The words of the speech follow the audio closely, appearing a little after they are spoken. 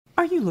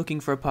Are you looking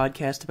for a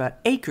podcast about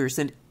acres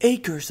and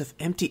acres of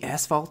empty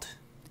asphalt?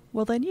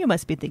 Well, then you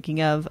must be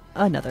thinking of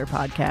another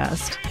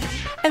podcast.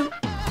 And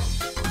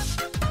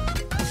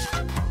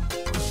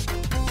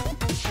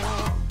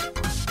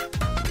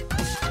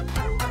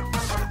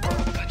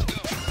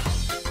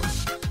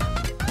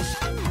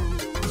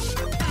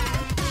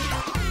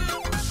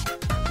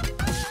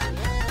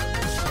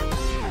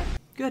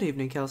good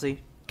evening,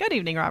 Kelsey. Good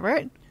evening,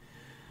 Robert.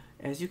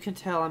 As you can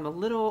tell, I'm a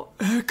little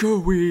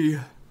echoey.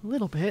 A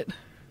little bit.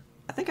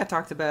 I think I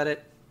talked about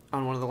it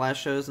on one of the last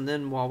shows, and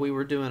then while we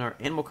were doing our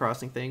Animal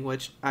Crossing thing,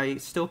 which I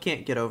still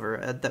can't get over.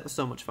 That was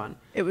so much fun.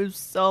 It was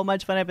so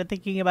much fun. I've been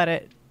thinking about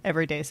it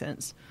every day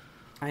since.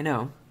 I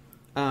know.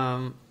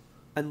 I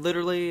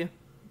literally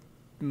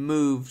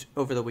moved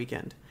over the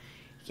weekend.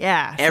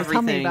 Yeah, so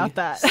Everything tell me about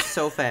that.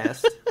 So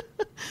fast.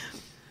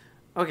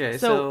 Okay,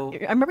 so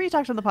I remember you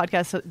talked on the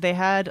podcast. So they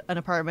had an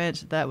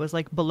apartment that was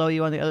like below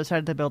you on the other side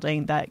of the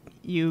building that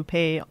you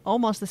pay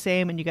almost the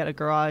same, and you get a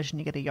garage and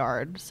you get a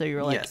yard. So you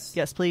were like,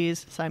 yes,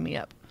 please sign me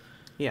up.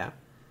 Yeah.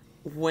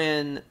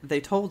 When they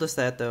told us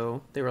that,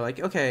 though, they were like,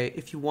 okay,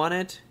 if you want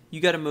it,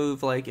 you got to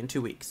move like in 2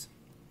 weeks.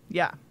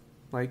 Yeah.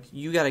 Like,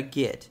 you got to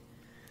get.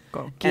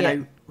 Go And get.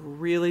 I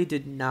really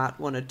did not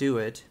want to do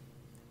it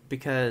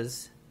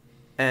because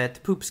at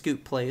the Poop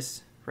Scoop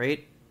place,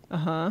 right?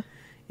 Uh-huh.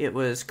 It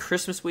was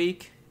Christmas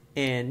week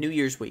and New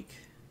Year's week,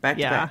 back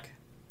to Yeah. back,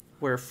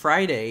 where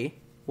Friday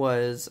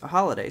was a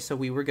holiday, so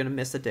we were going to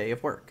miss a day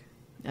of work.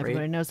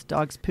 Everybody Right? knows the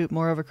dogs poop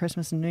more over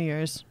Christmas and New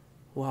Year's.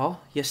 Well,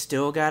 you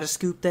still got to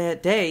scoop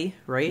that day,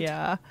 right?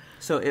 Yeah.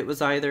 So it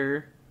was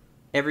either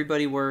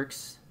everybody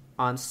works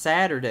on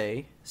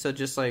Saturday, so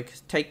just like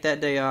take that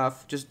day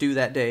off, just do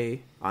that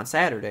day on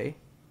Saturday,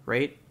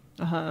 right?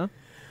 Uh-huh.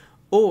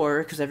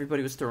 Or, because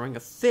everybody was throwing a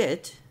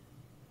fit,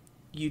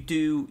 you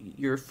do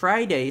your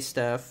Friday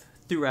stuff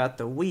throughout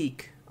the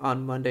week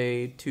on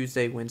Monday,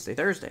 Tuesday, Wednesday,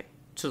 Thursday.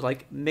 So,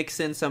 like, mix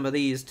in some of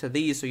these to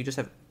these so you just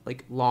have,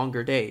 like,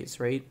 longer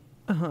days, right?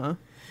 Uh-huh.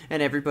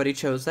 And everybody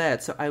chose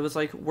that. So I was,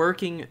 like,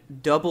 working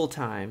double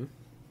time,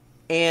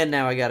 and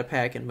now I gotta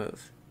pack and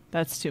move.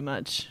 That's too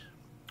much.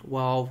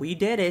 Well, we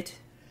did it.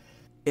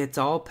 It's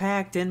all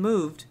packed and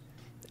moved.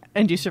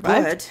 And you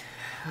survived?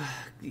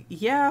 But,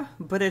 yeah,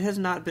 but it has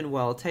not been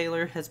well.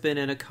 Taylor has been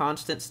in a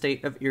constant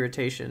state of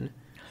irritation.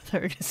 I thought you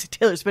were going to say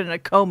Taylor's been in a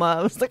coma.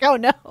 I was like, oh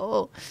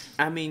no.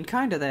 I mean,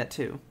 kind of that,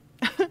 too.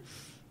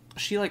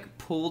 She, like,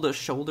 pulled a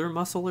shoulder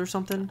muscle or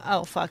something.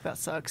 Oh, fuck, that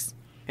sucks.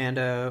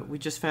 And, we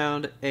just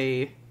found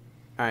a...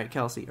 Alright,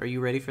 Kelsey, are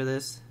you ready for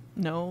this?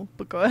 No,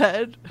 but go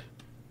ahead.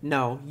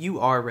 No, you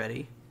are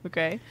ready.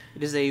 Okay.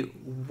 It is a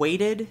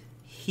weighted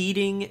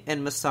heating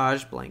and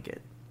massage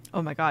blanket.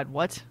 Oh my god,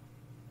 what?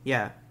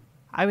 Yeah.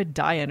 I would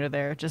die under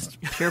there. Just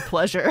pure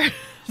pleasure.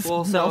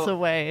 Well, Melts so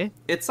away.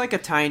 it's like a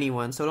tiny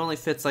one, so it only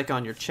fits like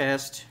on your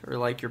chest or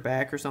like your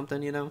back or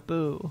something, you know?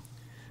 Boo.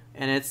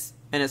 And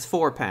it's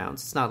 4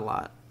 pounds. It's not a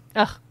lot.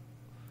 Ugh.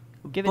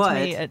 Give it to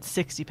me But- at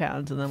 60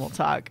 pounds and then we'll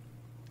talk.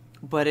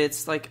 But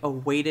it's like a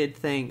weighted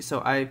thing.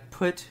 So I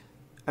put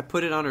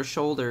it on her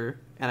shoulder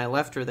and I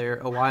left her there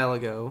a while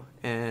ago,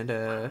 and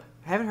I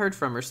haven't heard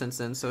from her since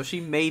then, so she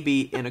may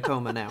be in a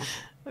coma now.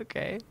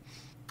 Okay.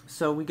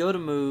 So we go to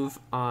move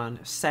on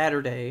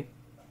Saturday.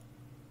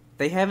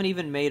 They haven't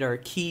even made our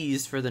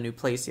keys for the new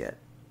place yet.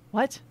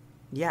 What?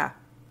 Yeah.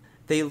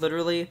 They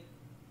literally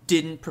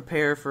didn't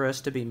prepare for us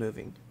to be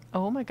moving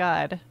Oh my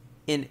god.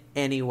 in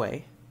any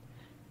way.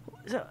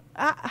 So,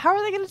 how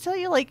are they going to tell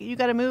you, like, you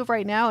got to move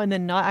right now and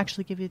then not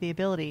actually give you the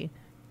ability?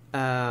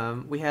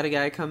 We had a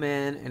guy come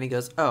in and he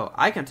goes, "Oh,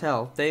 I can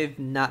tell they've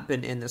not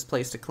been in this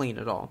place to clean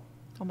at all."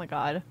 Oh my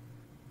god.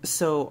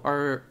 So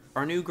our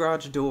new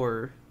garage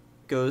door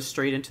goes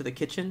straight into the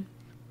kitchen,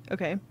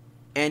 Okay.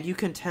 and you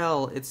can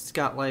tell it's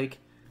got like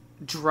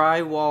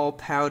drywall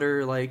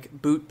powder, like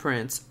boot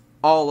prints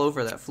all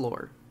over that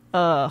floor,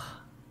 Ugh.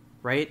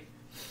 right?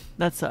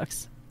 That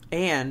sucks.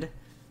 And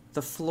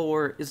the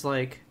floor is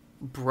like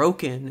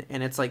broken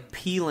and it's like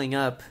peeling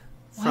up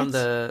from What?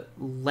 the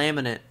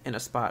laminate in a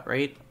spot,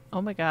 right?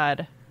 Oh my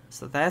god.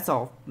 So that's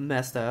all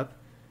messed up.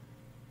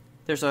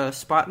 There's a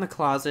spot in the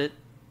closet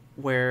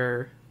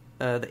where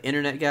the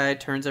internet guy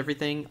turns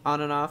everything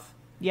on and off.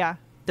 Yeah.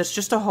 That's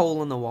just a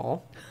hole in the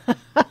wall.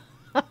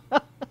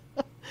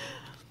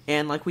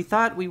 And like we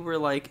thought we were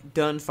like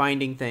done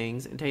finding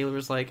things, and Taylor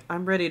was like,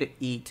 "I'm ready to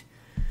eat."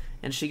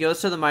 And she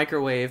goes to the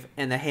microwave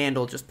and the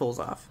handle just pulls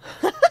off.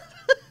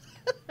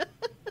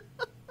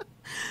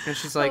 And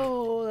she's like,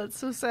 oh, that's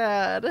so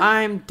sad.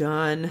 "I'm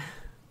done."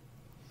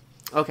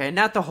 Okay,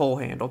 not the whole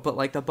handle, but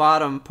like the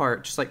bottom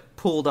part just like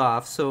pulled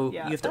off, so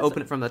Yeah, you have to that's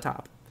open it from the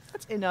top.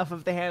 That's enough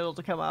of the handle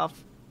to come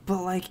off.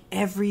 But like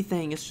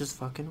everything is just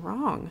fucking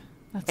wrong.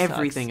 That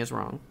Everything sucks. is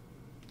wrong.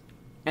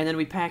 And then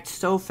we packed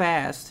so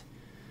fast,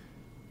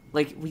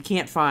 like we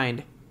can't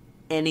find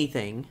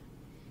anything.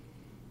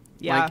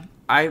 Yeah. Like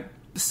I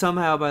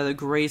somehow, by the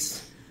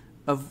grace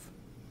of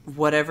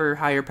whatever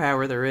higher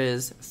power there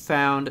is,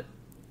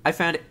 I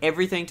found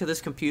everything to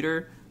this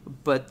computer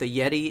but the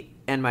Yeti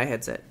and my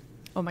headset.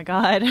 Oh my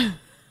god.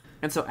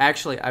 And so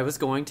actually I was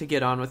going to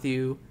get on with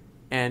you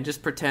and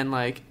just pretend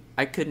like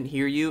I couldn't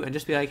hear you and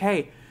just be like,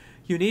 hey,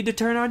 you need to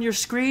turn on your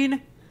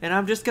screen and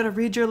I'm just going to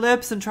read your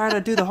lips and try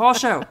to do the whole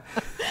show.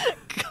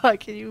 God,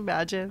 can you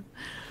imagine?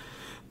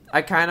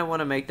 I kind of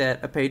want to make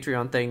that a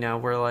Patreon thing now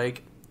where,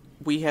 like,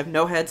 we have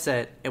no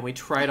headset and we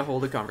try to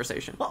hold a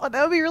conversation. Oh,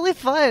 that would be really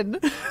fun.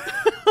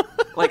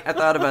 Like, I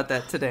thought about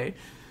that today.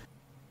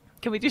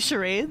 Can we do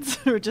charades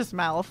or just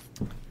mouth?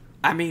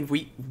 I mean,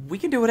 we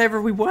can do whatever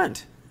we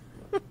want.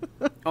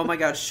 Oh my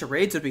god,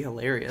 charades would be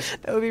hilarious.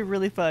 That would be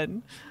really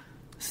fun.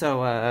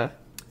 So,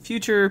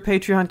 future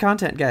Patreon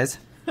content, guys.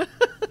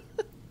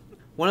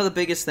 One of the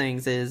biggest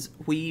things is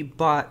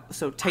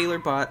Taylor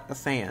bought a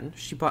fan.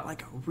 She bought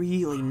like a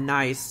really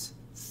nice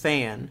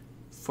fan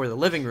for the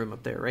living room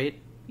up there, right?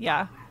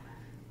 Yeah.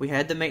 We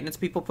had the maintenance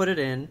people put it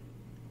in,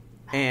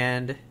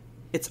 and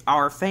it's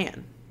our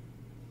fan.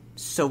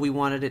 So we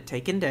wanted it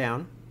taken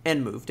down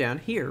and moved down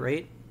here,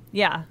 right?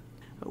 Yeah.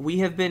 We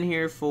have been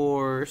here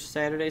for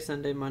Saturday,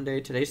 Sunday,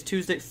 Monday, today's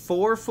Tuesday,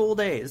 4 full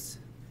days.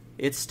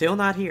 It's still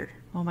not here.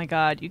 Oh my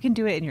god, you can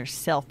do it in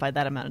yourself by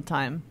that amount of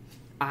time.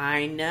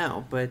 I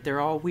know, but they're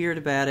all weird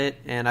about it,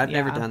 and I've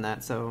never done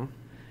that, so...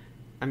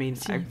 I mean,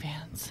 ceiling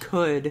fans.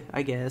 Could,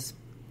 I guess,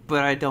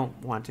 but I don't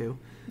want to.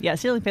 Yeah,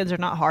 ceiling fans are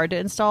not hard to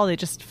install, they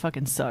just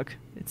fucking suck.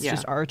 It's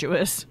just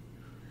arduous.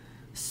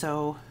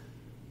 So,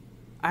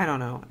 I don't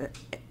know.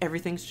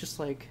 Everything's just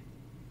like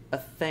a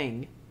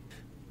thing.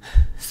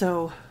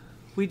 So,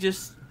 we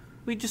just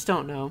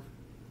don't know.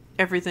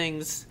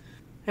 Everything's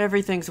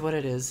what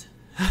it is.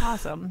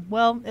 Awesome.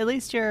 Well, at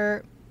least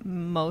you're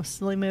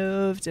mostly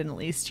moved, and at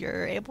least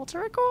you're able to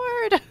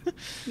record.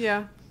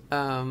 Yeah.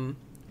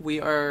 We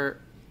are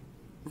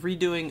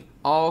redoing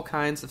all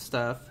kinds of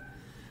stuff.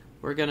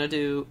 We're gonna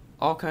do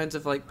all kinds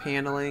of like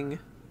paneling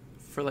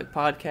for like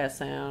podcast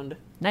sound.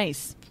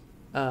 Nice.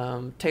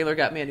 Taylor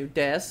got me a new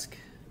desk.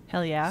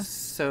 Hell yeah.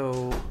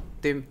 So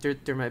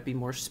there might be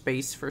more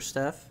space for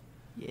stuff.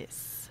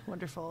 Yes.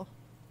 Wonderful.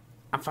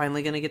 I'm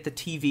finally going to get the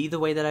TV the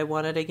way that I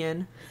want it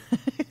again.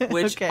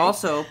 Which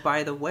also,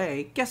 by the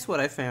way, guess what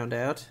I found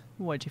out?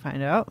 What'd you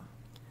find out?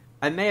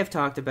 I may have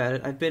talked about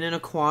it. I've been in a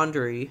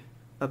quandary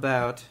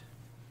about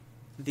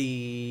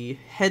the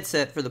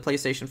headset for the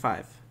PlayStation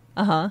 5.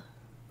 Uh-huh.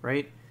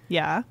 Right?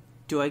 Yeah.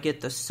 Do I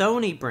get the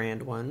Sony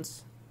brand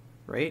ones,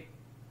 right?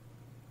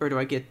 Or do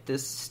I get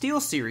this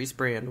SteelSeries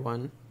brand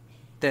one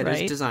that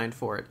is designed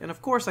for it? And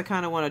of course, I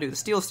kind of want to do the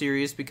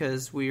SteelSeries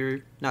because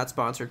we're not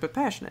sponsored, but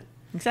passionate.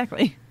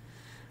 Exactly.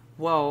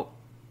 Well,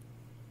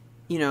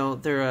 you know,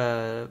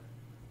 their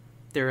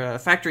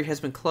factory has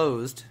been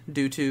closed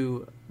due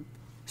to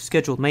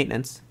scheduled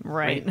maintenance.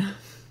 Right.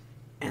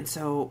 And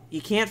so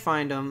you can't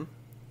find them.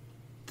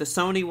 The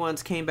Sony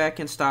ones came back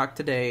in stock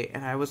today,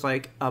 and I was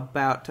like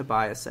about to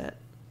buy a set.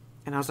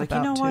 And I was like,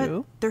 you know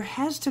what? There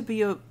has to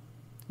be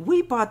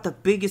we bought the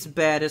biggest,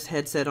 baddest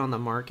headset on the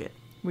market.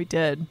 We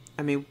did.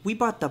 I mean, we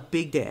bought the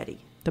Big Daddy.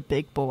 The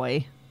big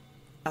boy.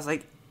 I was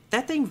like,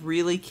 that thing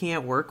really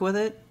can't work with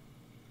it.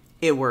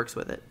 It works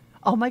with it.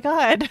 Oh my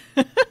god.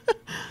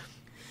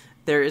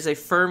 There is a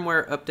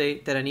firmware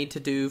update that I need to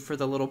do for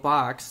the little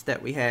box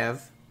that we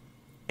have,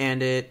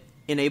 and it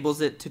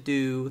enables it to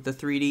do the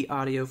 3D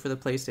audio for the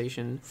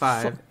PlayStation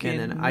 5, Fucking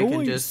and then I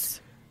can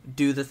just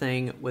do the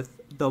thing with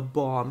the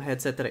bomb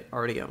headset that I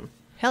already own.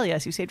 Hell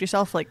yes, you saved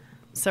yourself like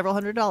several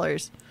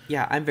 $100s.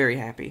 Yeah, I'm very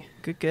happy.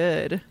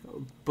 Good.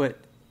 But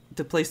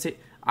the PlayStation...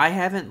 I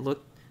haven't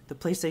looked... The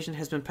PlayStation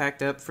has been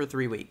packed up for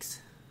 3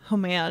 weeks. Oh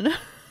man.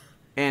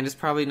 And it's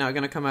probably not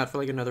going to come out for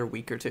like another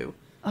week or two.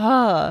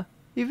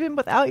 Even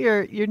without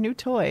your new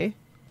toy.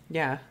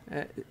 Yeah.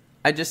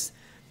 I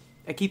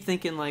keep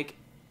thinking like,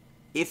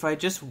 if I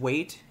just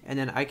wait and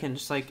then I can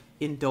just like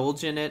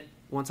indulge in it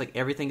once like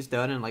everything's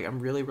done and like I'm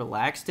really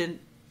relaxed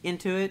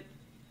into it,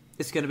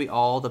 it's going to be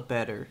all the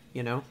better,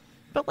 you know?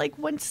 But like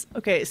once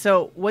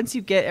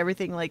you get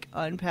everything like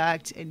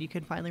unpacked and you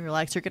can finally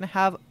relax, you're going to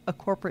have a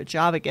corporate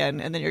job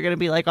again, and then you're going to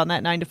be like on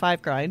that 9 to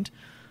 5 grind.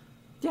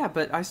 Yeah,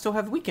 but I still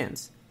have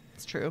weekends.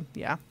 It's true.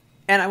 Yeah.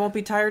 And I won't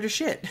be tired of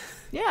shit.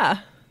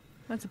 Yeah.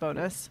 That's a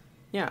bonus.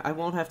 Yeah, I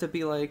won't have to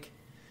be like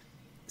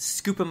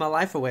scooping my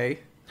life away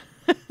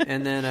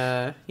and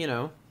then,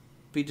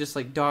 be just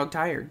like dog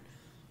tired.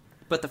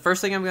 But the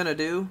first thing I'm going to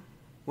do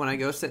when I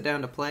go sit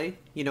down to play,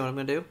 you know what I'm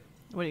going to do?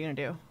 What are you going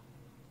to do?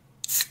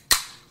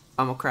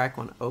 I'm going to crack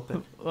one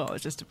open. Well, I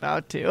was just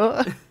about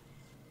to.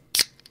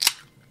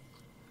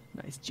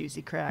 Nice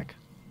juicy crack.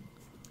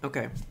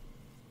 Okay.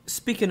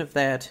 Speaking of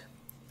that,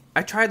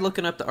 I tried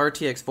looking up the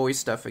RTX voice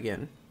stuff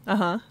again.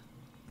 Uh-huh.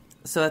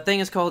 So that thing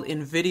is called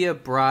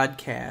NVIDIA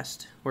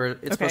Broadcast, where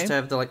it's supposed to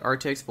have the like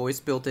RTX voice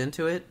built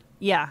into it.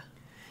 Yeah.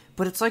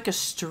 But it's like a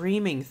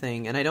streaming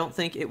thing, and I don't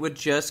think it would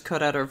just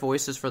cut out our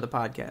voices for the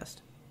podcast.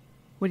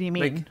 What do you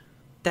mean? Like,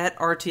 that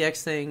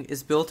RTX thing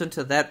is built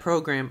into that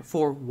program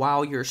for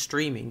while you're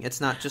streaming. It's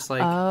not just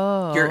like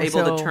you're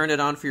able to turn it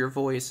on for your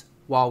voice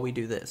while we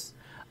do this.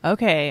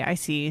 Okay, I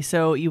see.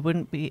 So you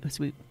wouldn't be...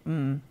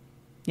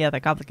 Yeah,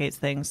 that complicates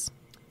things.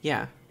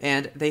 Yeah,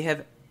 and they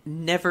have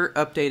never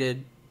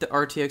updated the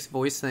RTX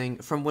voice thing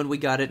from when we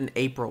got it in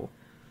April.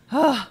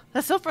 Oh,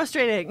 that's so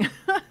frustrating.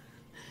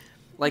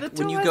 Like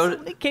the when you tool go has to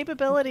so many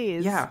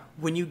capabilities. yeah,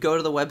 when you go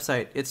to the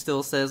website, it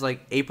still says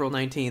like April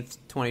 19th,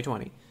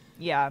 2020.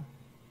 Yeah.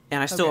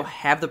 And I still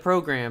have the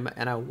program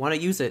and I want to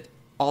use it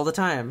all the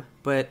time,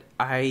 but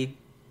I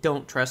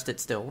don't trust it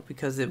still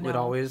because it would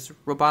always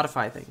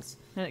robotify things.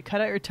 And it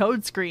cut out your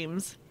toad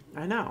screams.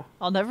 I know.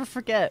 I'll never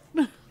forget.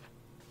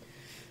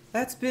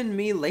 That's been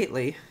me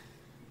lately.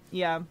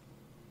 Yeah.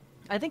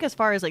 I think as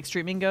far as like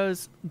streaming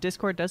goes,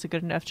 Discord does a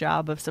good enough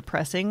job of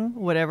suppressing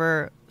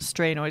whatever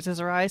stray noises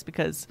arise,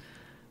 because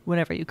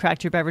whenever you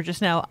cracked your beverage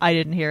just now, I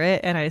didn't hear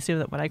it, and I assume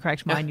that when I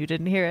cracked mine, you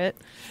didn't hear it.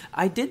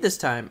 I did this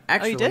time,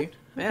 actually. Oh, you did?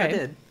 Yeah, Okay. I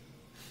did.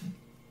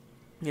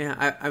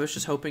 Yeah, I was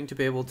just hoping to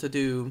be able to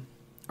do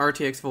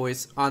RTX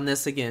voice on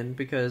this again,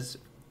 because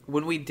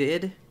when we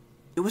did,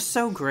 it was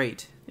so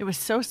great. It was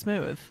so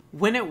smooth.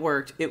 When it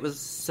worked, it was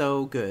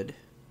so good.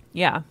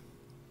 Yeah.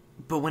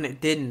 But when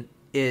it didn't,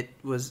 it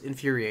was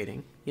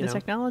infuriating. You know?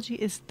 Technology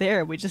is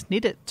there. We just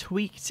need it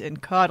tweaked and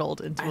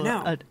coddled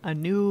into a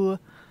new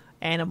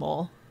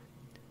animal.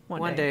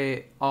 One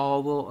day,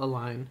 all will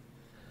align.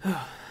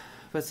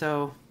 But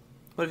so,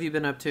 what have you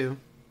been up to?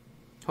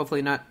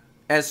 Hopefully not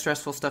as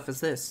stressful stuff as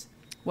this.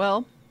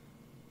 Well,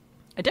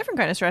 a different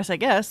kind of stress, I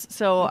guess.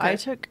 So Okay. I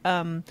took,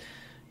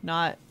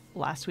 not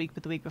last week,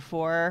 but the week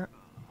before,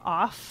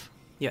 off.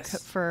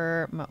 Yes.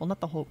 For, well, not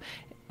the whole.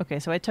 Okay,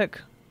 so I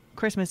took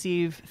Christmas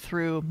Eve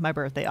through my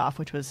birthday off,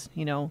 which was,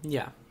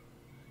 Yeah.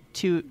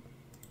 2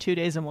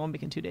 days in one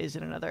week and 2 days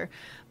in another.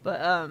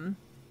 But,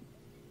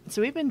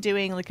 so we've been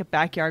doing like a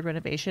backyard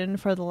renovation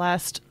for the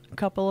last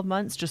couple of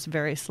months, just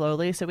very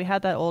slowly. So we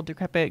had that old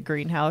decrepit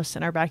greenhouse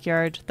in our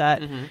backyard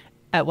that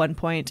at one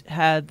point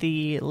had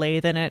the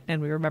lathe in it.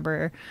 And we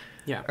remember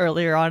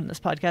earlier on in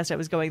this podcast, I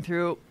was going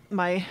through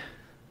my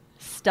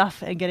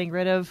stuff and getting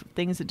rid of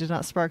things that did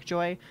not spark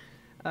joy.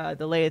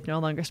 The lathe no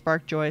longer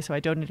sparked joy, so I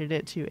donated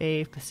it to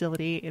a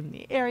facility in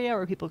the area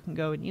where people can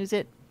go and use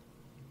it.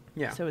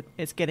 Yeah. So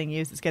it's getting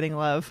used, it's getting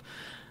love.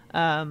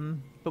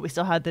 But we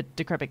still had the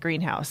decrepit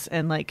greenhouse,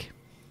 and like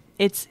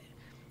it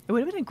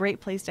would have been a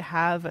great place to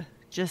have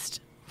just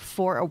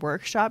for a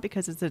workshop,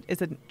 because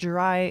it's a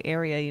dry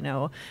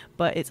area,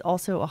 but it's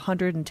also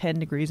 110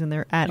 degrees in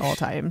there at all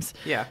times.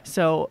 Yeah.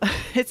 So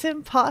it's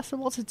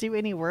impossible to do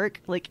any work.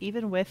 Like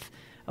even with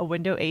a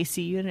window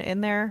AC unit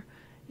in there,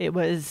 it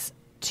was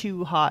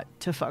too hot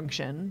to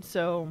function.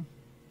 So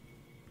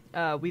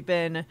we've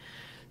been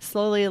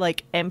slowly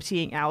like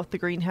emptying out the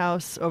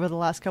greenhouse over the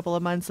last couple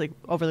of months. Like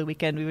over the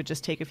weekend, we would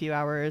just take a few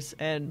hours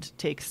and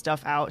take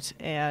stuff out.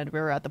 And we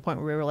were at the point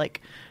where we were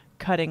like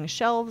cutting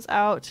shelves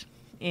out.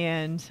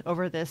 And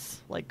over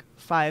this like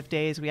 5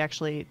 days, we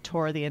actually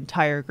tore the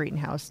entire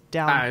greenhouse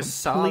down. I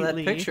saw that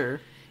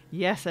picture.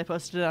 Yes, I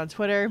posted it on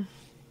Twitter.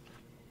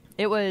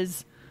 It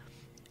was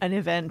an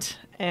event,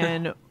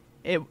 and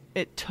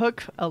it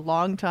took a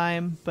long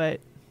time, but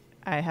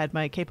I had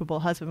my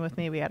capable husband with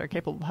me. We had our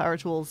capable power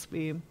tools.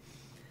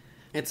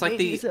 It's like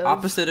the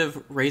opposite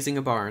of raising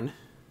a barn.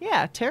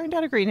 Yeah, tearing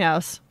down a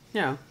greenhouse.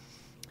 Yeah.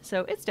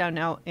 So it's down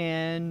now,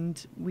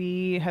 and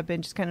we have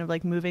been just kind of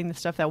like moving the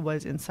stuff that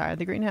was inside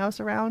the greenhouse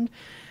around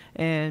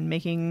and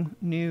making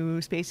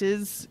new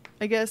spaces,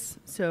 I guess.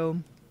 So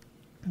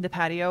the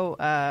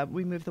patio,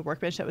 we moved the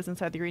workbench that was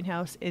inside the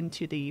greenhouse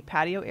into the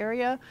patio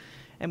area,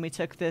 and we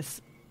took this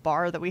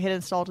bar that we had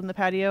installed in the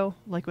patio,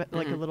 like a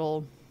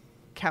little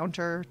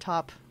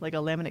countertop, like a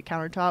laminate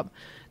countertop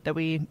that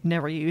we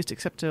never used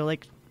except to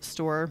like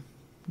store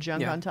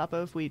junk on top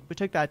of. We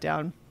took that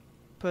down,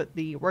 put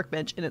the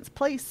workbench in its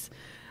place.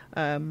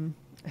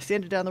 I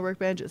sanded down the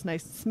workbench. It's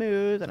nice and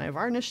smooth, and I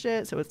varnished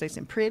it so it's nice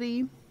and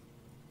pretty.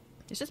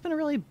 It's just been a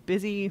really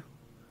busy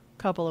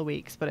couple of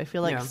weeks, but I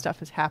feel like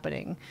stuff is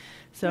happening.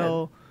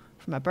 So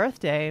for my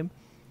birthday,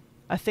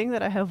 a thing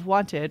that I have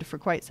wanted for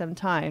quite some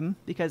time,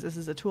 because this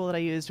is a tool that I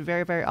used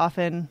very, very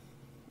often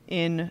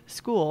in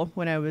school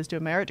when I was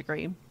doing my art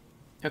degree.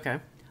 Okay.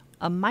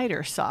 A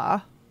miter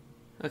saw.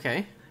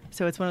 Okay.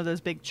 So it's one of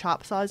those big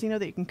chop saws,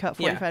 that you can cut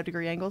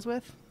 45-degree angles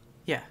with.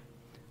 Yeah.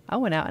 I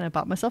went out and I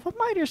bought myself a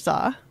miter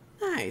saw.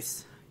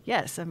 Nice.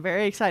 Yes, I'm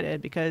very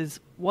excited because,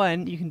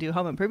 one, you can do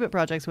home improvement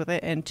projects with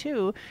it, and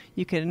two,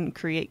 you can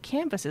create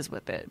canvases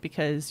with it,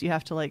 because you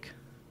have to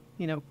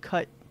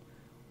cut,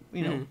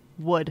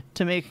 wood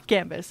to make a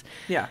canvas.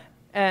 Yeah.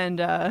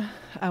 And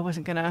I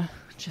wasn't going to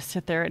just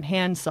sit there and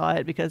hand saw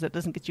it, because it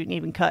doesn't get you an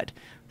even cut.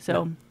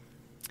 So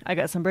I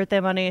got some birthday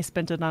money,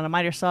 spent it on a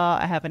miter saw.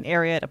 I have an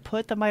area to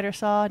put the miter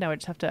saw. Now I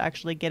just have to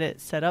actually get it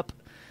set up,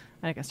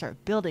 and I can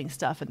start building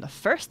stuff. And the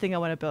first thing I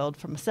want to build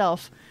for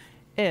myself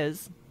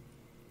is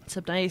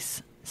some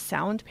nice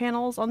sound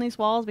panels on these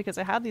walls, because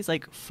I have these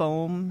like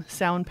foam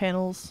sound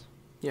panels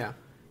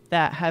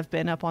that have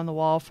been up on the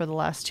wall for the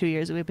last 2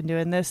 years that we've been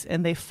doing this,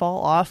 and they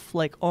fall off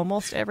like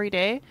almost every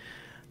day.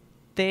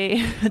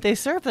 They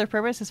serve their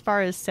purpose as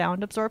far as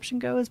sound absorption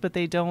goes, but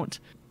they don't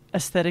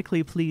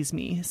aesthetically please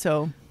me.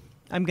 So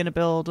I'm gonna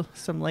build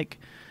some like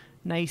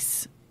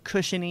nice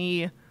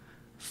cushiony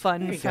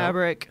fun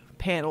fabric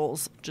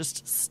panels,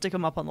 just stick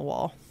them up on the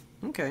wall.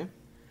 Okay.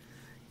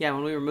 Yeah,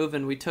 when we were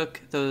moving, we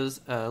took those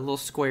little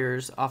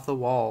squares off the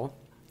wall.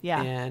 Yeah.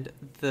 And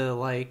the,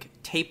 like,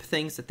 tape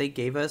things that they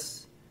gave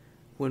us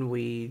when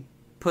we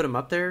put them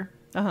up there.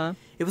 Uh-huh.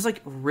 It was,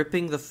 like,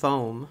 ripping the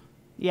foam.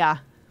 Yeah.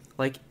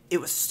 Like, it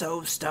was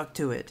so stuck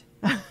to it.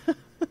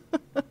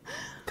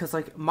 Because,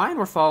 like, mine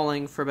were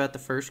falling for about the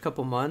first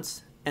couple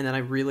months. And then I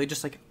really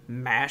just, like,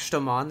 mashed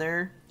them on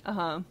there.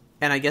 Uh-huh.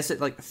 And I guess it,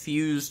 like,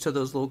 fused to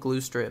those little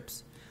glue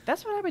strips.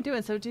 That's what I've been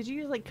doing. So did you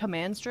use, like,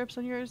 command strips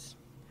on yours?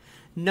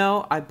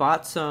 No, I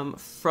bought some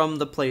from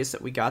the place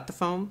that we got the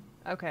foam.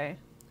 Okay.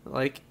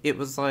 Like, it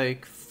was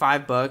like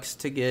 $5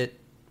 to get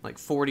like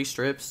 40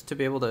 strips to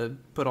be able to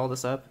put all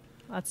this up.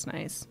 That's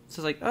nice. So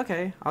it's like,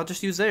 okay, I'll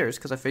just use theirs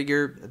because I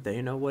figure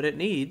they know what it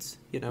needs,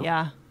 you know?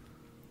 Yeah.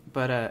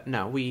 But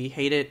no, we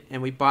hate it,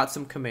 and we bought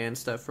some command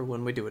stuff for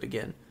when we do it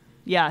again.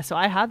 Yeah, so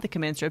I have the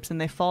command strips, and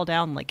they fall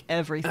down like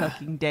every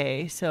fucking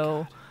day.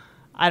 So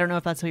I don't know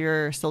if that's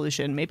your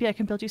solution. Maybe I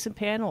can build you some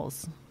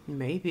panels.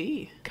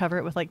 Maybe. Cover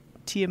it with like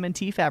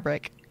TMNT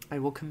fabric. I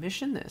will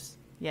commission this.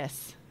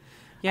 Yes.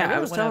 Yeah, really I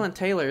was telling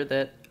Taylor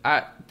that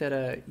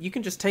you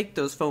can just take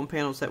those foam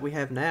panels that we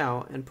have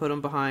now and put them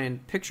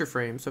behind picture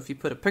frames. So if you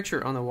put a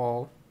picture on the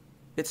wall,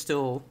 it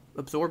still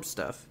absorbs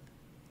stuff.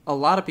 A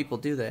lot of people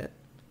do that.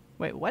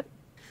 Wait, what?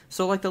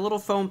 So like the little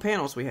foam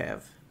panels we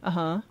have.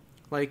 Uh-huh.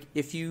 Like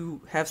if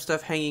you have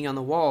stuff hanging on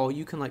the wall,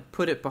 you can like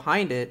put it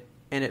behind it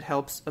and it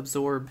helps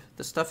absorb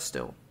the stuff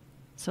still.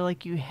 So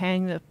like you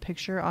hang the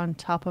picture on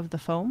top of the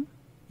foam?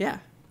 Yeah.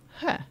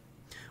 Huh.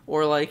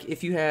 Or like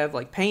if you have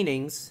like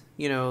paintings,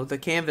 you know, the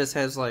canvas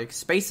has like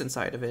space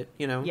inside of it,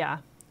 you know. Yeah.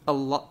 A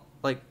lot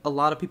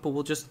of people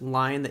will just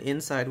line the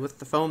inside with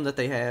the foam that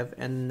they have,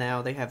 and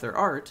now they have their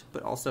art,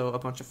 but also a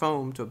bunch of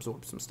foam to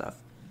absorb some stuff.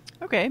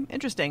 Okay,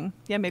 interesting.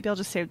 Yeah, maybe I'll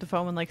just save the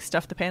foam and like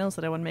stuff the panels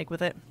that I want to make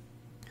with it.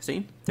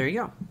 See? There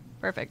you go.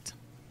 Perfect.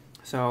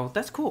 So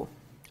that's cool.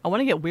 I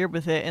want to get weird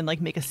with it and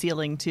like make a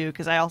ceiling too,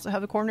 because I also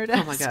have a corner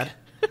desk. Oh my god.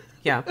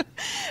 Yeah.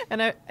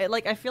 And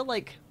I feel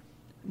like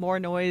more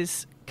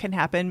noise can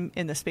happen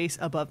in the space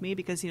above me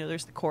because, you know,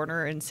 there's the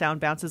corner and sound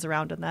bounces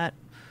around in that.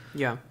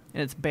 Yeah.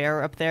 And it's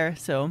bare up there,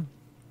 so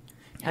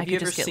have you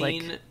ever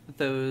seen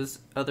those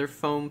other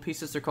foam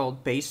pieces? They're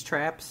called bass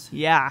traps.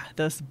 Yeah,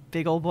 those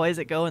big old boys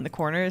that go in the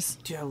corners.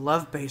 Dude, I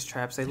love bass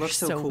traps. They're look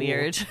so cool.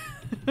 Weird.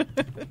 I'm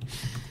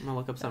gonna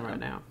look up some right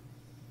now.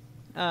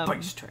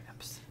 Bass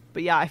traps.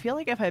 But yeah, I feel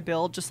like if I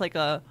build just like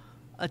a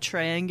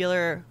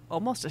triangular,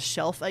 almost a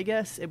shelf, I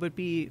guess, it would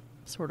be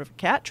sort of a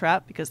cat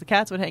trap because the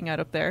cats would hang out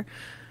up there.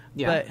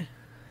 Yeah. But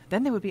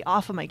then they would be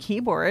off of my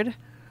keyboard.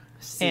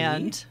 See?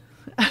 And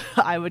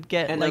I would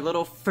get and their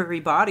little furry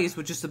bodies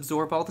would just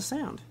absorb all the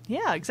sound.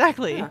 Yeah,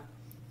 exactly. Yeah.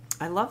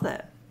 I love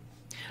that.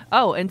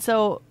 Oh, and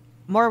so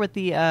more with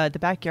the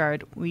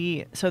backyard.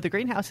 So the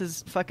greenhouse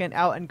is fucking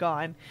out and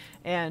gone,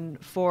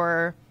 and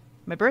for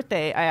my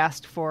birthday, I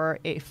asked for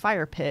a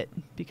fire pit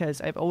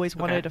because I've always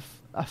wanted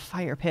a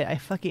fire pit.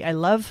 I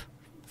love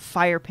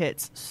fire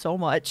pits so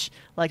much.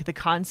 Like the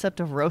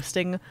concept of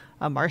roasting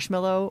a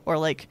marshmallow or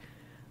like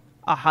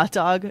a hot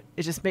dog,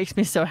 it just makes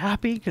me so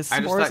happy because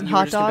s'mores and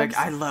hot dogs.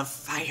 I love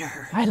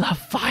fire. I love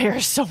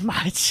fire so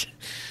much.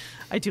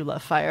 I do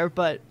love fire,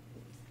 but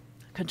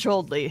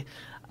controlledly.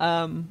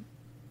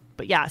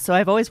 But yeah, so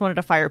I've always wanted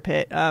a fire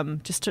pit,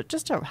 just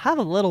to have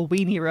a little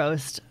weenie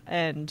roast,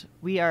 and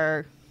we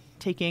are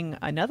taking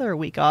another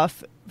week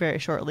off very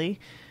shortly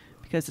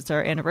because it's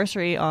our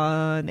anniversary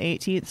on the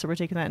 18th, so we're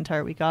taking that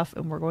entire week off,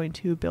 and we're going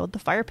to build the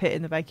fire pit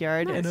in the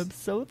backyard. Nice. And I'm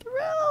so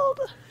thrilled.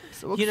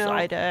 So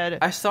excited.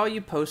 I saw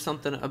you post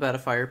something about a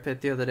fire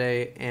pit the other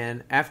day,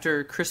 and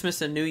after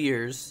Christmas and New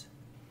Year's,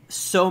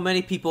 so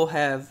many people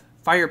have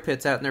fire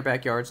pits out in their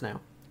backyards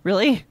now.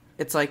 Really?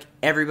 It's like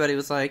everybody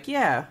was like,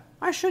 yeah,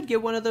 I should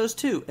get one of those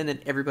too, and then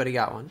everybody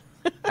got one.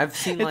 I've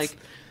seen like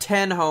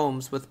 10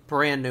 homes with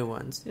brand new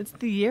ones. It's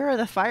the year of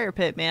the fire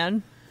pit,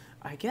 man.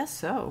 I guess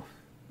so.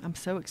 I'm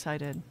so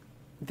excited.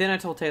 Then I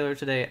told Taylor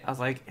today, I was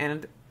like,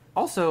 and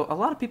also a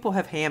lot of people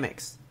have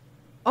hammocks.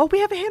 Oh, we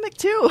have a hammock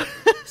too.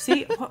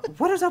 See,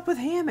 what is up with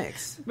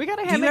hammocks? We got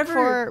a hammock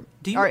for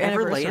our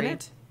anniversary. Lay in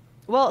it?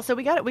 Well, so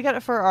we got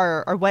it for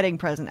our wedding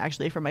present,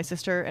 actually, for my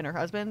sister and her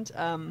husband.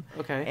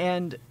 Okay.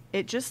 And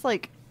it just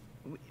like,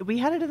 we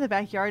had it in the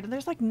backyard, and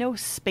there's like no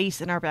space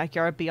in our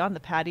backyard beyond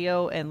the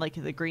patio, and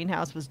like the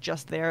greenhouse was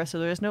just there, so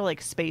there's no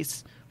like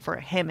space for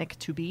a hammock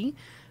to be.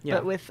 Yeah.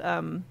 But with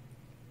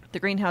the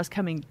greenhouse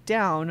coming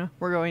down,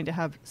 we're going to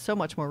have so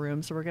much more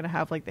room, so we're going to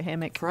have like the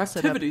hammock for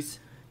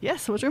activities.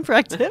 Yes, so much room for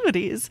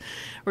activities.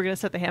 We're going to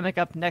set the hammock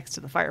up next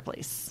to the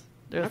fireplace.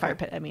 Or the fire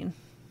pit, I mean.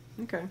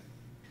 Okay.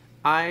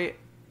 I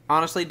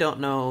honestly don't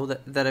know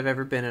that I've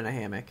ever been in a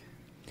hammock.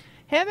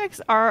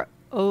 Hammocks are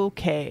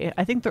okay.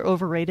 I think they're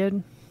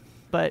overrated.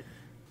 But,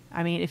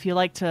 I mean, if you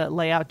like to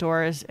lay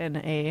outdoors in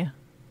a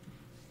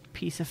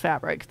piece of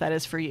fabric, that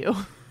is for you.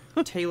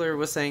 Taylor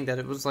was saying that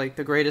it was like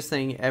the greatest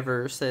thing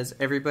ever, says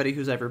everybody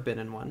who's ever been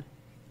in one.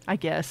 I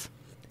guess.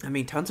 I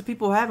mean, tons of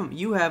people have them.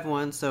 You have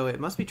one, so it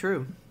must be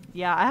true.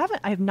 Yeah,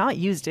 I have not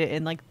used it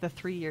in like the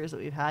 3 years that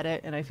we've had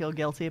it, and I feel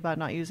guilty about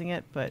not using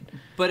it, but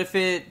if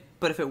it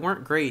but if it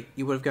weren't great,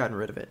 you would have gotten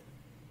rid of it.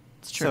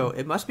 It's true. So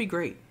it must be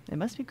great. It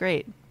must be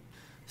great.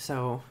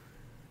 So,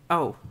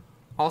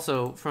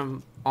 also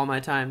from all my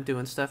time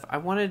doing stuff, I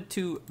wanted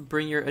to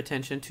bring your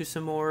attention to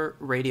some more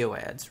radio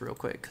ads real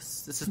quick.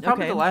 'Cause this is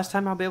probably the last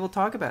time I'll be able to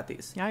talk about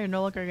these. Yeah, you're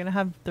no longer going to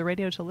have the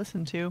radio to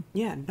listen to.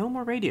 Yeah, no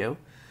more radio.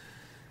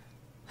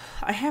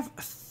 I have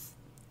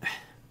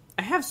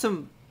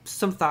some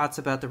thoughts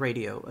about the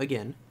radio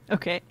again.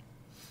 Okay.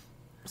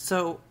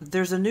 So,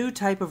 there's a new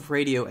type of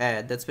radio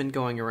ad that's been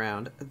going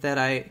around that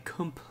I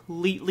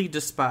completely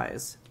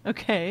despise.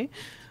 Okay.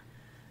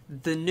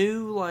 The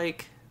new,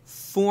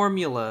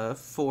 formula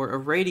for a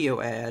radio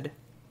ad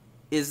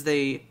is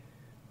they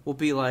will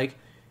be like,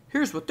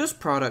 here's what this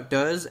product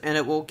does, and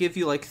it will give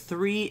you,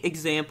 3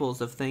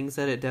 examples of things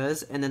that it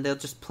does, and then they'll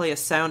just play a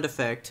sound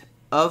effect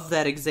of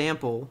that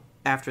example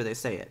after they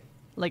say it.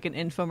 Like an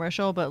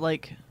infomercial, but,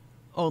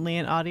 only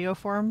in audio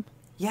form?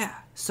 Yeah.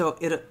 So,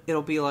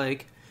 it'll be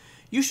like,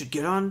 you should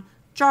get on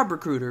Job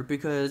Recruiter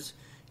because,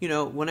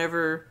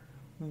 whenever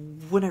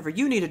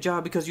you need a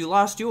job because you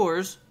lost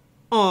yours,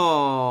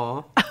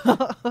 aww.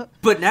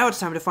 But now it's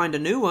time to find a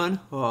new one.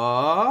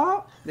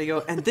 Aww. They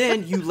go, and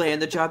then you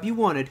land the job you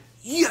wanted.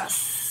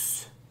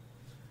 Yes!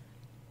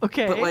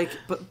 Okay.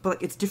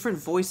 But it's different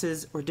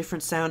voices or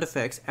different sound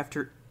effects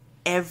after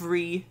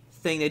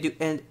everything they do.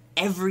 And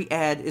every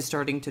ad is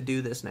starting to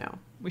do this now.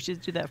 We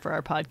should do that for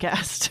our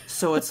podcast.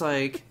 So it's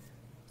like,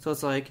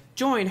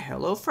 join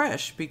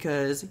HelloFresh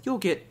because you'll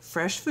get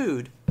fresh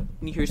food.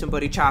 And you hear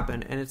somebody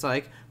chopping, and it's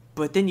like,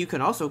 but then you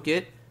can also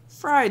get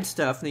fried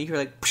stuff. And then you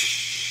hear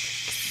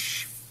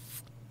psh,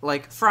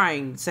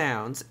 frying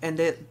sounds. And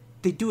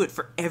they do it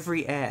for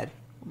every ad.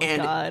 Oh my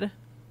God.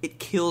 It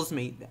kills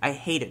me. I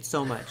hate it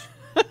so much.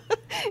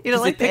 You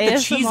don't like they pick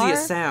the ASMR?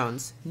 cheesiest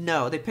sounds.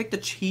 No, they pick the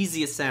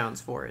cheesiest sounds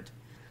for it.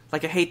 I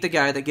hate the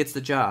guy that gets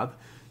the job.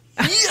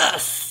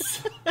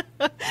 Yes!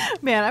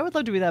 Man, I would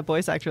love to be that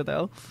voice actor,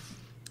 though.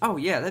 Oh,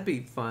 yeah, that'd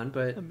be fun,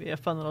 but... That'd be a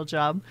fun little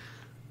job.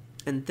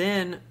 And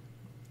then,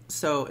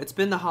 so it's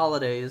been the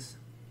holidays,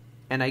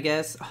 and I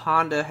guess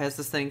Honda has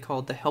this thing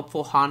called the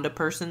Helpful Honda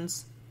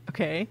Persons.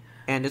 Okay.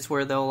 And it's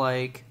where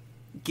they'll,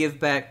 give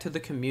back to the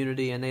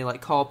community, and they,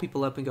 call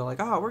people up and go,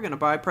 oh, we're gonna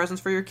buy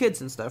presents for your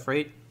kids and stuff,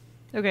 right?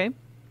 Okay.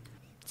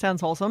 Sounds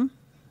wholesome.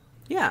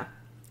 Yeah.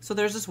 So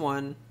there's this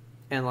one,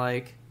 and,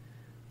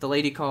 the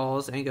lady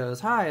calls and goes,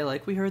 hi,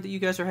 we heard that you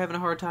guys are having a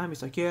hard time.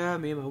 He's like, yeah,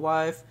 me and my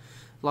wife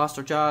lost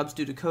our jobs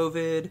due to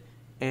COVID,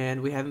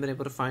 and we haven't been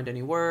able to find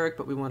any work,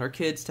 but we want our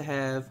kids to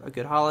have a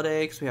good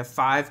holiday because we have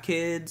 5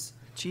 kids.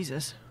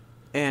 Jesus.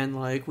 And,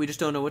 we just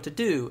don't know what to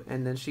do.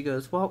 And then she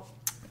goes, well,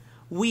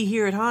 we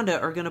here at Honda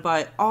are going to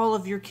buy all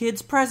of your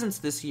kids' presents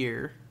this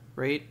year,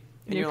 right?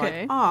 And you're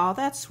like, aw,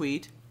 that's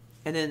sweet.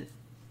 And then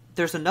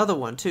there's another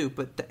one, too,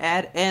 but the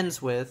ad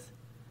ends with,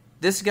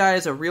 this guy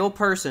is a real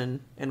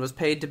person and was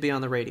paid to be on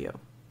the radio.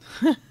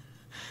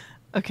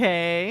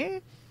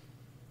 Okay.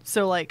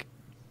 So,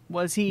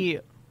 was he...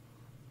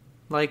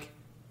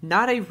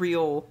 not a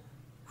real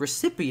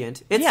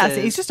recipient. It yeah,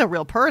 says, he's just a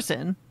real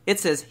person. It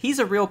says he's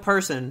a real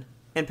person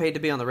and paid to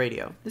be on the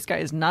radio. This guy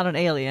is not an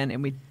alien,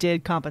 and we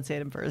did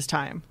compensate him for his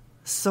time.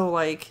 So,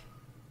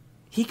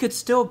 he could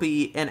still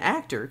be an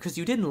actor, because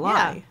you didn't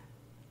lie.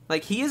 Yeah.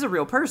 He is a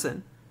real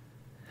person.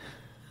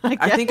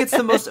 I think it's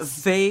the most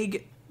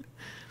vague...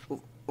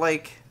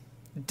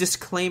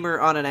 disclaimer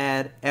on an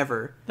ad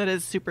ever. That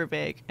is super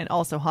vague. And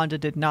also, Honda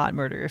did not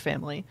murder your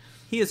family.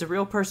 He is a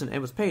real person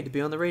and was paid to be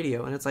on the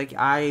radio. And it's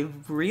I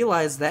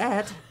realize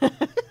that.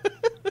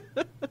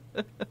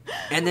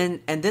 and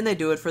then they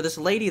do it for this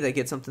lady that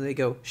gets something. They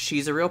go,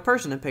 she's a real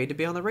person and paid to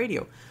be on the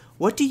radio.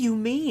 What do you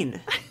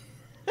mean?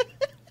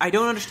 I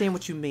don't understand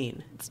what you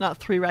mean. It's not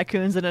 3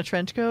 raccoons in a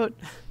trench coat?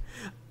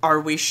 Are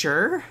we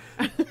sure?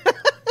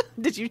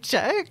 Did you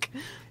check?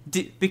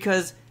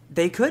 Because...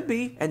 they could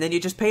be, and then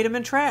you just paid them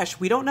in trash.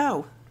 We don't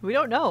know. We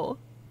don't know.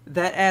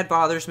 That ad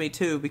bothers me,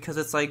 too, because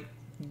it's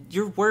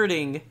your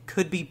wording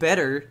could be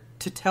better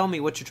to tell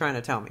me what you're trying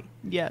to tell me.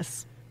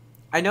 Yes.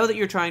 I know that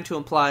you're trying to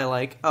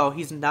imply, oh,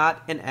 he's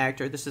not an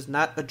actor. This is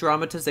not a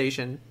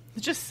dramatization.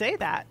 Just say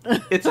that.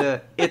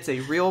 It's a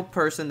real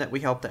person that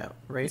we helped out,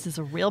 right? This is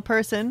a real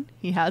person.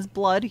 He has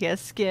blood. He has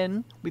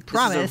skin. We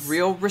promise. This is a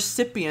real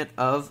recipient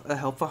of a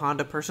Helpful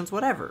Honda Person's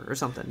whatever, or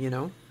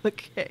something,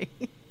 Okay.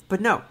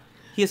 But no.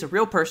 He is a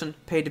real person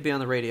paid to be on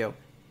the radio.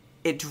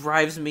 It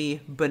drives me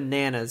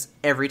bananas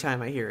every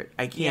time I hear it.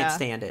 I can't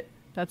stand it.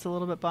 That's a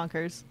little bit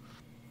bonkers.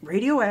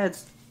 Radio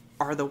ads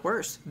are the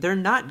worst. They're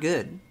not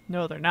good.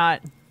 No, they're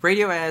not.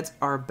 Radio ads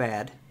are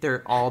bad.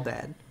 They're all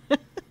bad.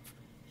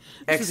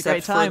 This is a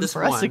great time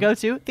for us to go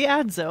to the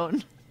ad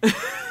zone.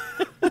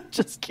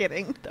 Just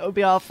kidding. That would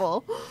be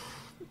awful.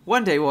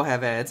 One day we'll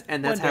have ads,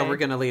 and that's how we're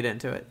going to lead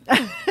into it.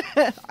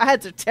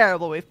 Ads are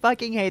terrible. We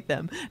fucking hate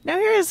them. Now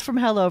here's from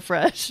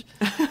HelloFresh.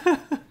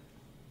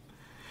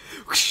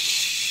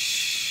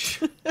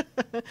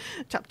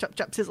 Chop, chop,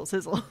 chop, sizzle,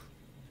 sizzle.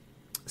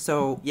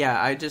 So,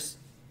 yeah,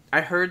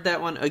 I heard that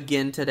one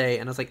again today,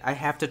 and I was like, I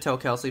have to tell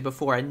Kelsey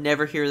before I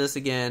never hear this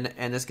again,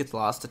 and this gets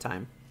lost to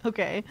time.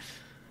 Okay.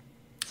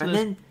 So and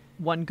then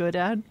one good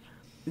ad?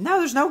 No,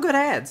 there's no good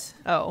ads.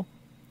 Oh.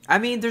 I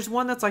mean, there's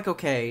one that's like,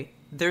 okay.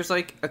 There's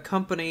like a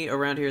company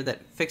around here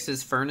that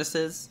fixes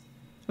furnaces.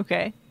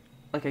 Okay.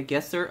 Like, I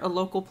guess they're a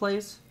local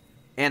place.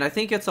 And I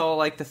think it's all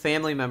like the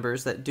family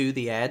members that do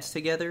the ads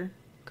together.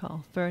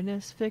 Call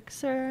Furnace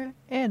Fixer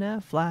in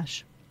a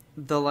flash.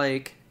 The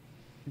like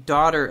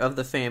daughter of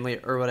the family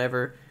or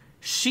whatever,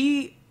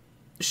 she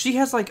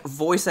has like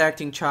voice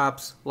acting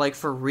chops, like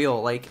for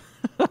real. Like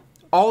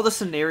all the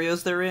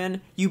scenarios they're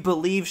in, you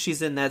believe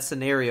she's in that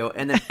scenario,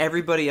 and then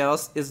everybody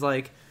else is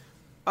like,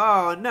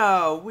 "Oh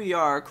no, we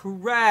are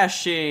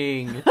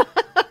crashing,"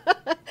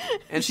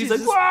 and she's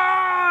like,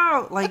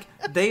 "Wow!" Like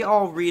they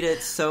all read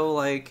it so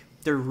like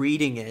they're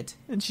reading it,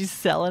 and she's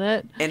selling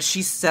it, and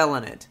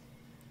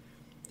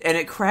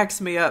it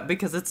cracks me up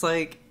because it's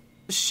like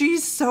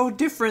she's so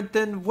different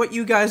than what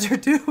you guys are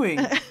doing.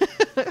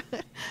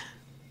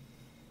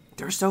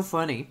 They're so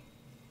funny.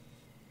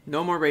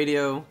 No more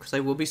radio, because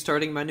I will be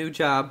starting my new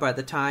job by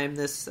the time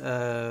this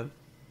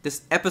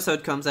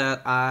episode comes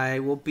out. I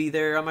will be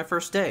there on my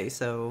first day,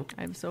 so...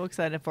 I'm so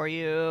excited for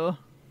you.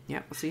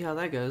 Yeah, we'll see how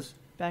that goes.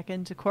 Back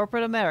into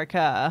corporate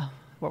America,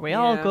 where we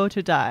all go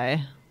to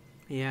die.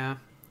 Yeah.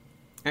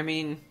 I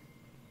mean,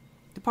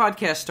 the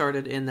podcast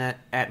started in that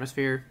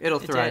atmosphere. It'll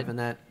thrive in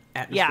that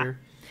atmosphere.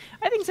 Yeah,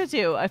 I think so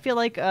too. I feel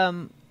like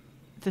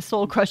the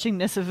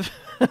soul-crushingness of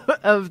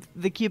of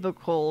the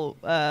cubicle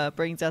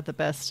brings out the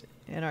best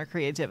in our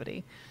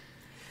creativity.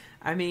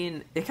 I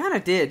mean, it kind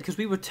of did, because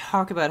we would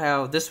talk about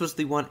how this was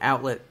the one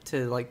outlet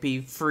to like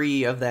be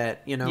free of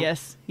that, you know?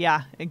 Yes,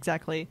 yeah,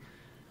 exactly.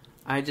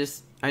 I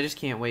just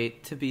can't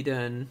wait to be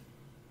done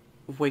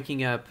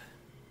waking up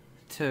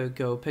to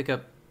go pick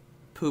up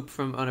poop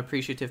from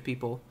unappreciative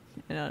people.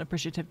 And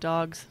unappreciative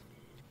dogs.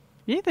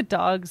 You think the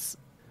dogs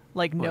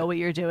know what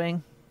you're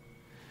doing?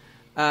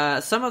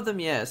 Some of them,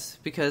 yes,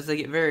 because they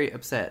get very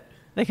upset.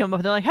 They come up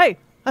and they're like, "Hey,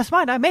 that's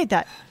mine. I made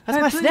that.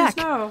 That's my snack.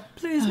 No,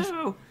 please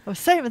no. I was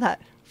saving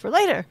that for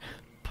later.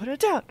 Put it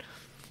down."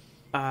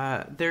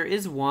 There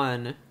is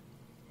one,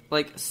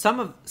 like some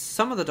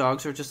of the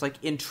dogs are just like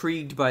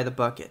intrigued by the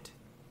bucket.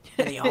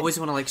 And they always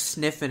want to like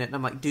sniff in it, and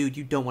I'm like, dude,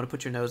 you don't want to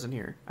put your nose in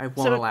here. I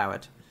won't allow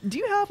it. Do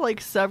you have like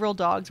several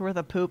dogs worth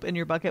of poop in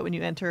your bucket when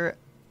you enter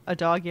a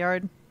dog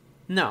yard?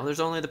 No, there's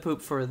only the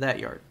poop for that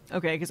yard.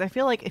 Okay, because I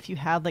feel like if you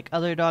had like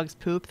other dogs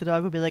poop, the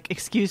dog would be like,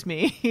 "Excuse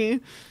me."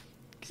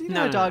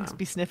 Because dogs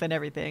be sniffing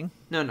everything.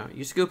 No.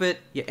 You scoop it,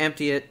 you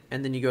empty it,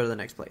 and then you go to the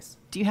next place.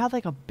 Do you have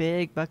like a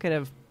big bucket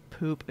of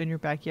poop in your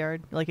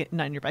backyard? Like,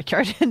 not in your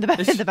backyard, in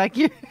the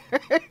backyard.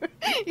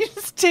 You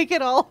just take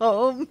it all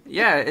home.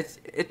 Yeah,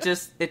 it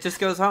just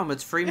goes home.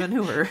 It's free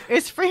manure.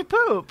 It's free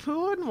poop.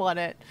 Who wouldn't want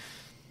it?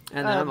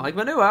 And then I'm like,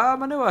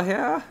 manure,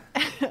 yeah.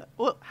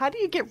 Well, how do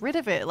you get rid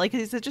of it? Like,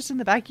 is it just in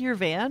the back of your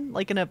van?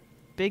 Like in a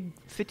big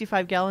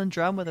 55-gallon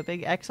drum with a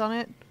big X on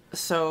it?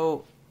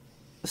 So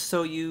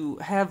you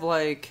have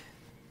like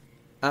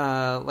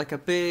a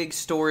big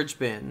storage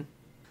bin.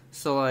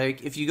 So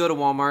like if you go to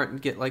Walmart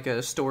and get like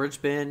a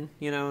storage bin,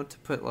 you know, to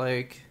put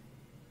like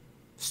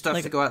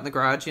stuff to go out in the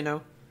garage, you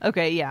know.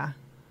 Okay, yeah.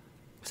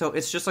 So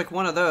it's just like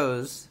one of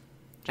those,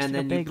 just and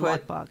like then a big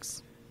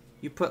lockbox.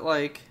 You put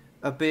like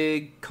a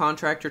big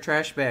contractor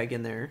trash bag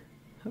in there.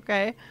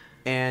 Okay.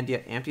 And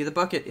you empty the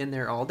bucket in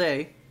there all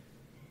day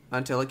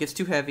until it gets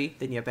too heavy.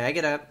 Then you bag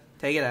it up,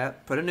 take it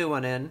out, put a new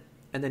one in.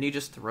 And then you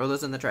just throw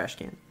those in the trash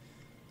can.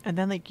 And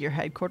then, like, your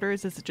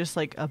headquarters, is it just,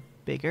 like, a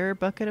bigger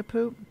bucket of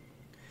poop?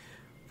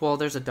 Well,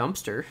 there's a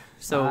dumpster.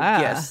 So,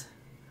 yes.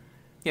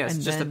 Yes,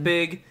 and just a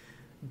big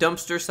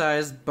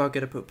dumpster-sized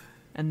bucket of poop.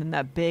 And then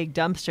that big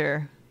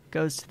dumpster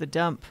goes to the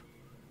dump.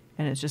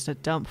 And it's just a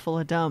dump full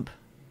of dump.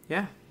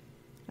 Yeah.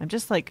 I'm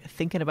just, like,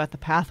 thinking about the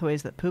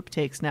pathways that poop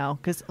takes now.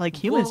 Because, like,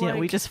 humans,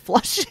 we just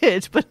flush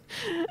it. But,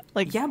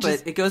 like... Yeah,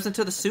 but it goes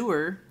into the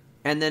sewer,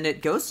 and then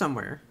it goes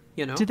somewhere.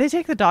 You know? Did they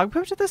take the dog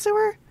poop to the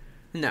sewer?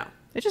 No.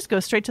 It just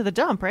goes straight to the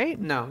dump, right?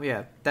 No,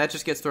 yeah. That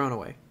just gets thrown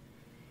away.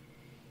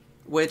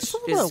 Which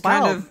is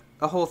kind of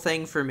a whole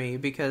thing for me,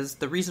 because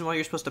the reason why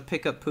you're supposed to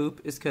pick up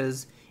poop is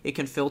because it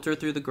can filter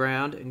through the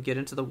ground and get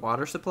into the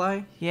water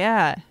supply.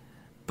 Yeah.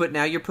 But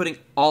now you're putting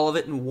all of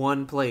it in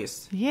one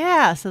place.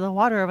 Yeah, so the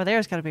water over there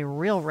has got to be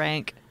real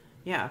rank.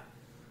 Yeah.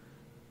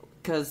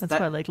 Because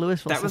that's why Lake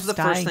Louisville that was the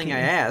first thing I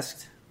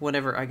asked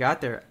whenever I got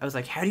there. I was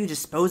like, how do you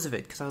dispose of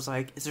it? Because I was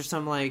like, is there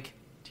some like...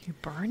 You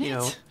burn it? You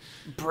know,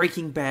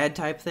 Breaking Bad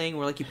type thing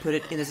where like you put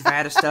it in this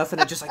vat of stuff and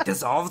it just like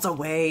dissolves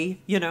away,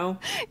 you know?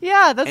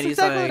 Yeah, that's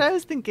exactly what I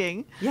was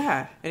thinking.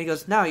 Yeah. And he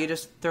goes, no, you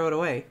just throw it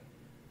away.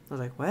 I was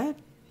like, what?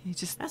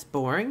 That's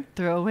boring.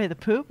 Throw away the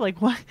poop? Like,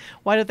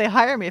 why did they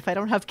hire me if I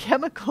don't have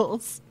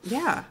chemicals?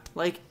 Yeah.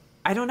 Like,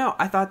 I don't know.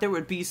 I thought there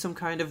would be some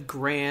kind of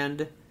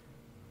grand,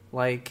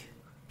 like...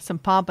 Some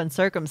pomp and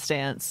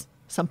circumstance.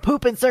 Some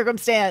poop and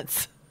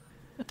circumstance.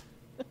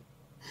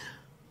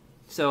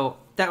 So...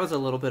 That was a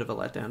little bit of a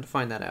letdown to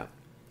find that out.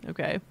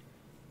 Okay.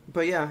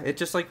 But yeah, it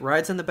just like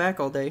rides in the back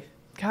all day.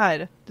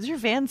 God, does your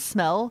van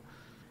smell?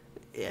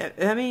 Yeah,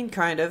 I mean,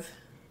 kind of.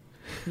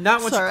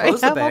 Not once Sorry, you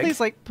close the bag. I have all these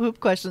like poop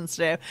questions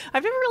today.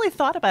 I've never really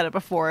thought about it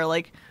before.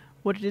 Like,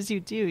 what it is you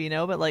do, you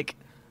know, but like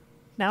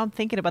now I'm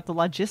thinking about the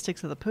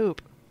logistics of the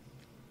poop.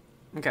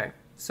 Okay,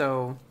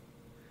 so,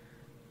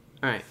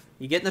 all right,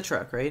 you get in the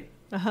truck, right?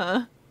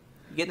 Uh-huh.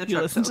 You get in the You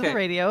truck. listen to the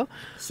radio.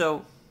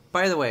 So,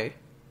 by the way,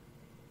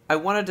 I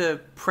wanted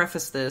to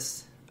preface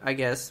this, I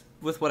guess,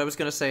 with what I was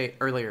going to say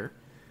earlier.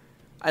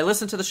 I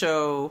listened to the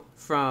show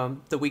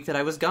from the week that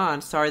I was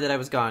gone. Sorry that I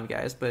was gone,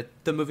 guys, but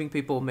the moving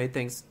people made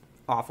things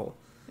awful.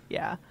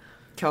 Yeah.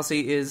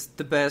 Kelsey is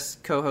the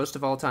best co-host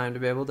of all time to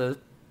be able to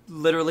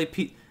literally...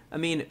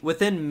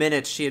 within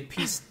minutes, she had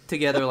pieced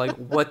together, like,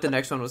 what the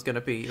next one was going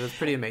to be. It was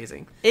pretty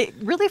amazing. It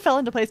really fell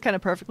into place kind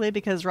of perfectly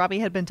because Robbie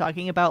had been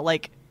talking about,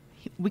 like,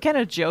 we kind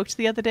of joked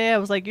the other day. I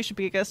was like, you should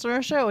be a guest on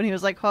our show. And he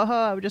was like,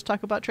 haha, I would just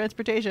talk about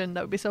transportation.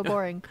 That would be so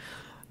boring.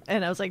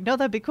 And I was like, no,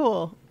 that'd be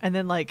cool. And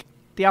then, like,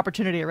 the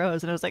opportunity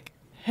arose. And I was like,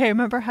 hey,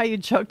 remember how you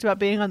joked about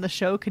being on the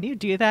show? Can you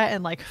do that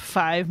in, like,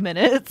 5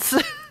 minutes?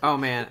 Oh,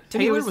 man.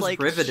 Taylor was like,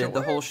 riveted sure.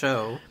 the whole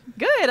show.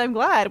 Good. I'm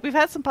glad. We've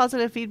had some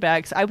positive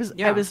feedbacks. I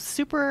was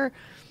super...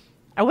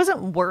 I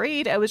wasn't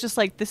worried. I was just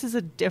like, this is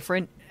a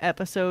different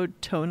episode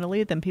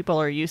tonally than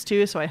people are used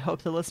to, so I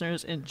hope the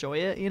listeners enjoy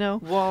it, you know?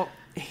 Well,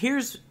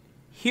 here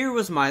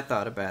was my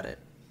thought about it,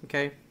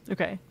 okay?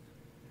 Okay.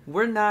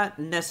 We're not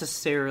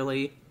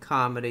necessarily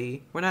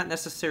comedy. We're not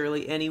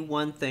necessarily any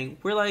one thing.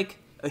 We're like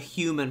a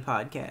human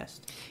podcast.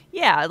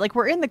 Yeah, like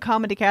we're in the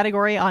comedy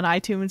category on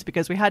iTunes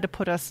because we had to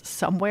put us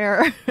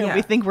somewhere. Yeah.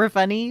 We think we're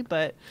funny,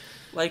 but...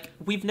 Like,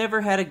 we've never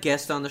had a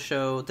guest on the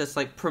show that's,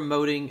 like,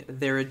 promoting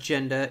their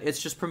agenda.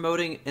 It's just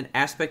promoting an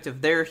aspect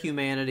of their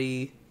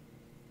humanity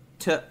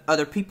to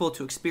other people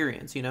to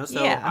experience, you know?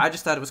 So yeah. I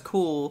just thought it was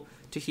cool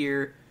to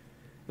hear...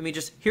 I mean,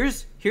 just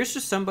here's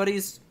just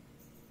somebody's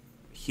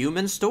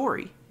human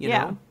story, you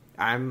know?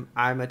 I'm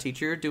a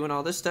teacher doing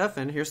all this stuff,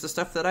 and here's the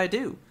stuff that I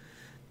do.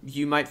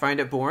 You might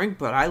find it boring,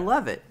 but I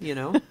love it, you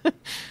know?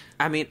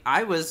 I mean,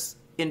 I was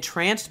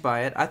entranced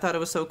by it. I thought it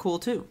was so cool,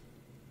 too.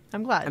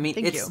 I'm glad. I mean,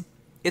 Thank you.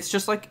 It's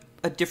just like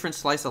a different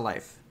slice of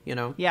life, you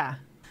know? Yeah.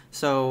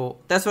 So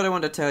that's what I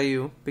wanted to tell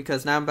you,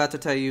 because now I'm about to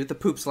tell you the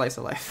poop slice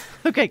of life.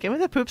 Okay, give me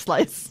the poop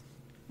slice.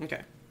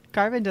 Okay.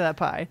 Carve into that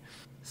pie.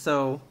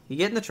 So you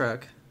get in the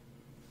truck,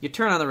 you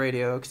turn on the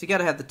radio, because you got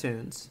to have the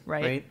tunes,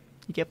 right?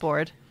 You get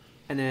bored.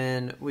 And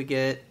then we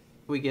get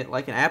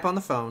like an app on the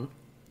phone,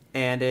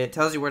 and it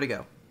tells you where to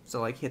go. So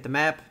like hit the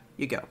map,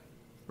 you go,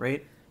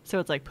 right? So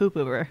it's like Poop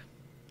Uber.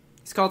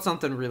 It's called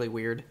something really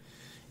weird.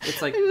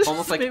 It's like It's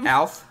almost like maybe-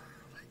 Alf.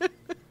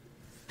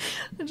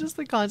 Just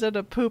the concept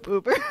of Poop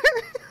Uber.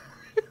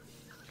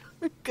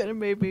 Kind of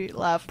made me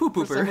laugh Poop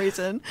for Uber. some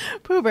reason.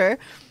 Pooper.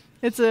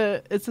 It's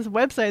this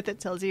website that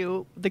tells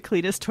you the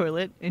cleanest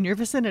toilet in your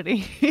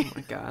vicinity. Oh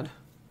my god.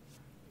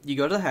 You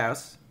go to the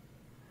house.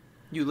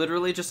 You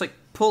literally just like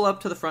pull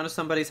up to the front of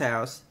somebody's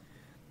house,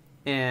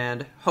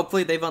 and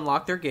hopefully they've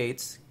unlocked their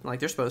gates like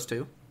they're supposed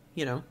to,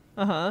 you know.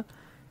 Uh-huh.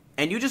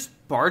 And you just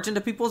barge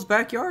into people's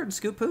backyard and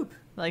scoop poop.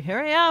 Like, here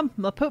I am,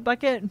 my poop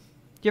bucket. Do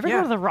you ever Yeah.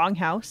 go to the wrong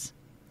house?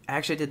 I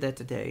actually did that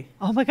today.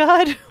 Oh my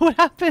god, what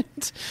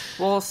happened?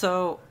 Well,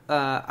 so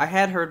I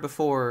had heard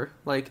before,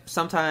 like,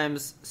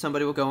 sometimes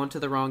somebody will go into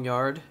the wrong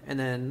yard, and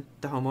then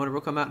the homeowner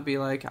will come out and be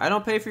like, I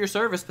don't pay for your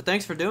service, but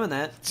thanks for doing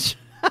that.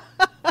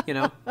 You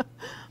know?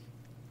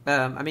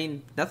 I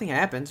mean, nothing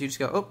happens. You just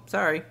go, oh,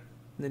 sorry. And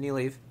then you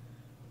leave.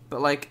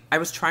 But, like, I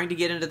was trying to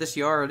get into this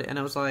yard, and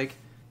I was like,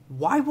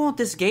 why won't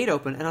this gate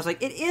open? And I was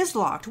like, it is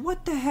locked.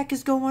 What the heck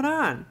is going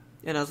on?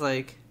 And I was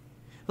like,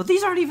 well,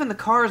 these aren't even the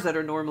cars that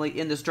are normally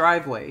in this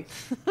driveway.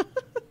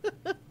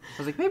 I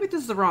was like, maybe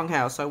this is the wrong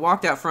house. So I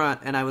walked out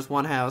front, and I was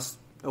one house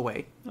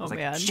away. I was like,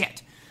 man.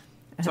 shit.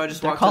 So I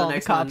just They're walked to the calling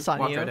next the cops one, on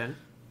walked you. right in.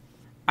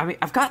 I mean,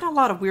 I've gotten a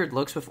lot of weird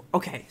looks before.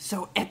 Okay,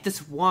 so at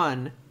this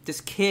one, this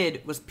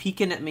kid was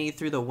peeking at me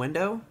through the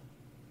window.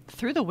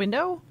 Through the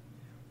window?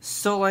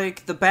 So,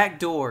 like, the back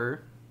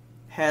door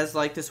has,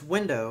 like, this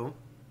window,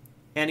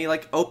 and he,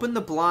 like, opened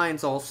the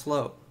blinds all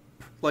slow.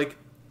 Like,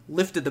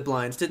 lifted the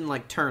blinds, didn't,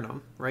 like, turn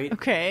them, right?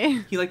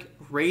 Okay. He, like,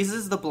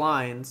 raises the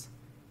blinds,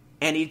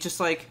 and he just,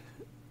 like,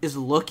 is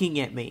looking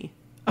at me.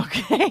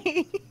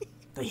 Okay.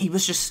 But he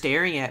was just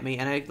staring at me,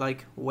 and I,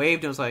 like,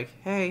 waved and was like,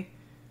 hey.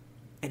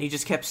 And he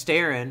just kept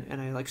staring, and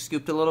I, like,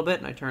 scooped a little bit,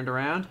 and I turned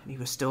around, and he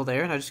was still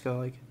there, and I just go,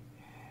 like,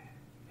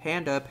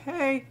 hand up,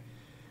 hey.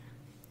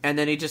 And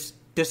then he just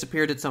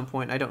disappeared at some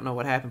point. I don't know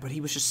what happened, but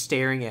he was just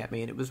staring at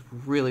me, and it was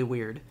really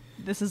weird.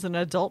 This is an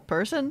adult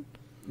person?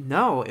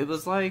 No, it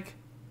was like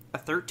a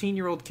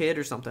 13-year-old kid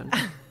or something.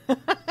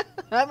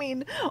 I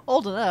mean,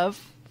 old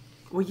enough.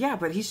 Well, yeah,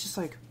 but he's just,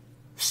 like,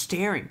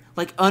 staring.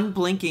 Like,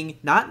 unblinking,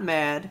 not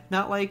mad,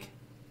 not, like,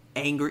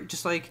 angry,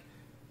 just, like,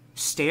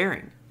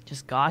 staring.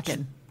 Just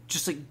gawking.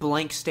 Just like,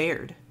 blank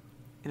stared.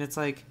 And it's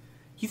like,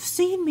 you've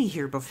seen me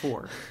here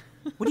before.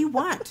 What do you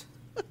want?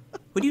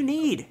 What do you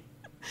need?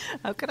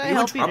 How can I You in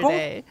help you trouble?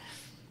 today?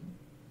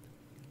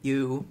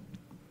 You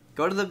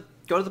go to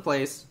the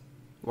place,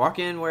 walk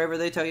in wherever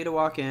they tell you to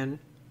walk in,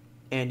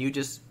 and you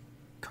just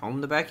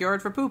comb the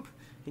backyard for poop.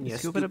 And you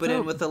Scoop scoop it it of in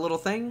poop. with the little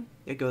thing.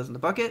 It goes in the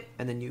bucket,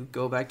 and then you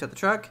go back to the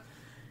truck.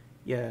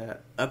 You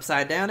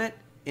upside down it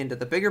into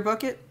the bigger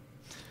bucket,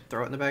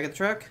 throw it in the back of the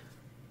truck,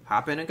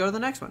 hop in and go to the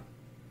next one.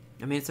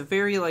 I mean, it's a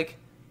very, like,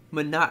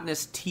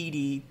 monotonous,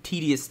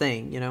 tedious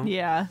thing, you know?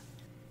 Yeah.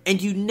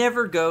 And you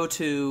never go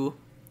to...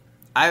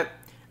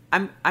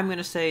 I'm going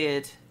to say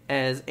it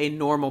as a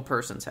normal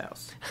person's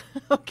house.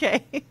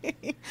 Okay.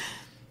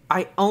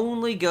 I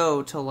only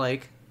go to,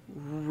 like,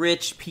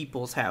 rich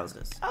people's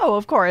houses. Oh,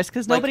 of course,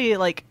 because nobody,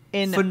 like,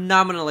 in...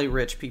 Phenomenally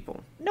rich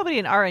people. Nobody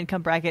in our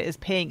income bracket is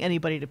paying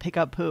anybody to pick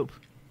up poop.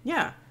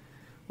 Yeah.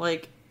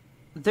 Like,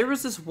 there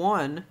was this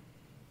one...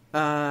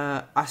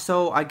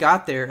 so I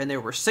got there, and there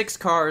were 6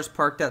 cars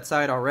parked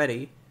outside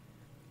already.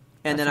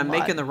 And That's then I'm a lot.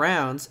 making the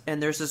rounds,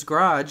 and there's this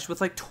garage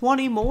with, like,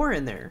 20 more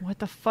in there. What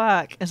the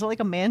fuck? Is it like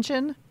a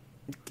mansion?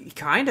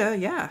 Kinda,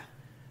 yeah.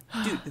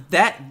 Dude,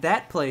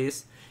 that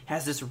place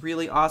has this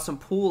really awesome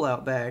pool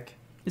out back.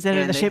 Is that in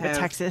and the they shape of have-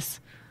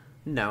 Texas?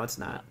 No, it's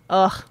not.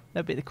 Ugh,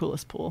 that'd be the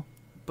coolest pool.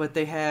 But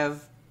they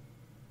have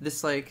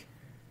this, like,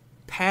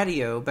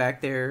 patio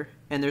back there,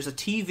 and there's a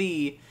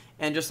TV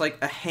and just, like,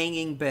 a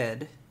hanging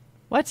bed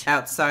What?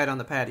 outside on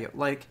the patio.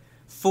 Like,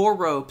 4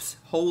 ropes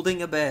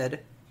holding a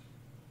bed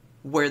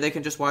where they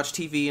can just watch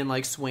TV and,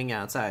 like, swing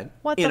outside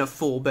What in the a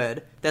full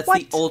bed. That's What?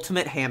 the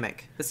ultimate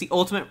hammock. That's the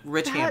ultimate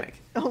rich hammock.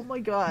 Oh my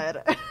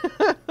god.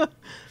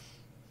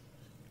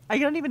 I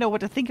don't even know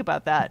what to think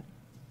about that.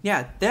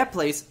 Yeah, that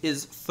place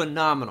is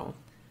phenomenal.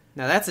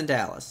 Now, that's in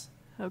Dallas.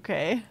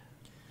 Okay.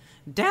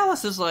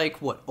 Dallas is,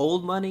 like, what,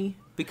 old money?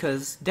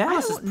 Because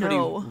Dallas is don't pretty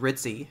know.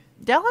 ritzy.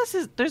 Dallas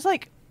is,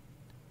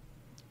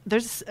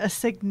 there's a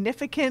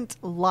significant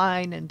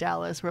line in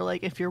Dallas where,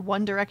 like, if you're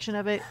one direction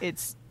of it,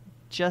 it's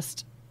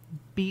just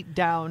beat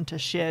down to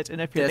shit.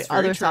 And if you're That's the very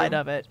other true. side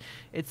of it,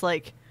 it's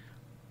like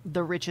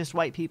the richest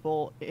white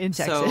people in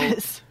So-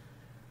 Texas.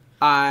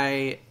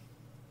 I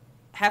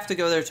have to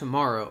go there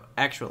tomorrow,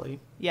 actually.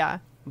 Yeah.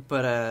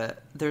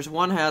 But there's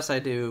one house I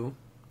do.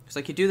 It's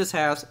like, you do this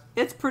house,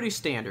 it's pretty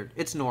standard.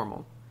 It's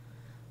normal.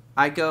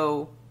 I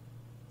go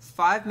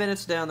 5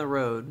 minutes down the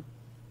road,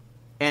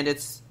 and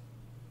it's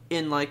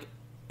in, like,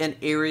 an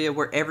area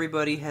where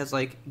everybody has,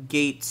 like,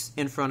 gates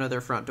in front of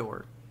their front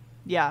door.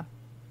 Yeah.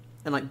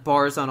 And, like,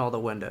 bars on all the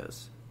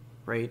windows.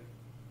 Right?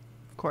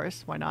 Of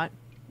course. Why not?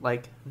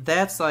 Like,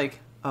 that's, like,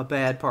 a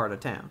bad part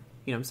of town.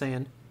 You know what I'm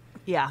saying?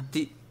 Yeah.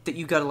 That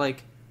you gotta,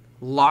 like,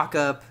 lock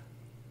up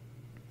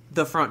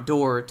the front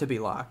door to be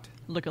locked.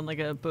 Looking like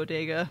a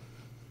bodega.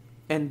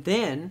 And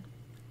then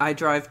I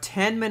drive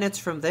 10 minutes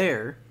from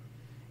there,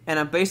 and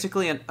I'm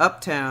basically in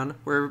uptown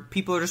where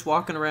people are just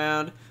walking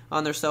around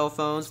on their cell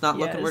phones, not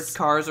looking where Yes.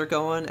 cars are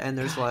going, and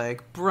there's,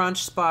 like, brunch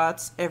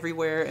spots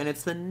everywhere, and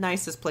it's the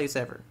nicest place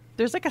ever.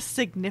 There's like a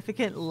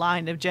significant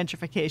line of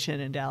gentrification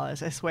in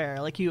Dallas, I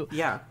swear. Like you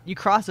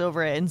cross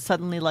over it and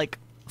suddenly like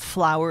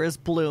flowers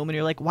bloom and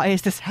you're like, why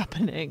is this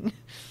happening?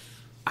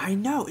 I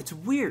know, it's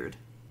weird.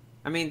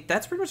 I mean,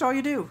 that's pretty much all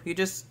you do. You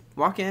just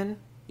walk in,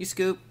 you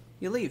scoop,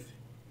 you leave.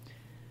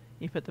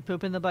 You put the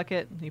poop in the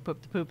bucket, you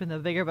put the poop in the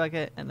bigger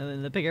bucket, and then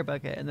in the bigger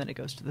bucket, and then it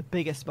goes to the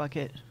biggest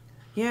bucket.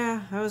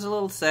 Yeah, I was a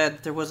little sad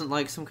that there wasn't,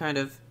 like, some kind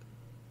of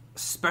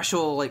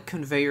special, like,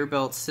 conveyor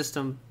belt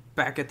system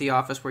back at the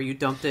office where you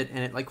dumped it and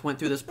it, like, went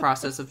through this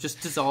process of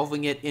just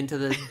dissolving it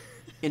into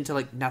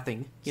like,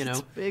 nothing, you know? It's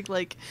a big,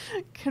 like,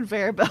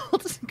 conveyor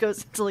belt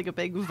goes into, like, a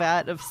big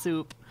vat of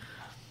soup.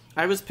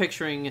 I was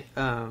picturing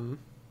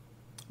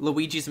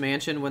Luigi's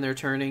Mansion when they're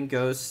turning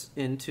goes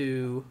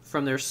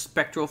from their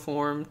spectral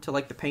form to,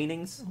 like, the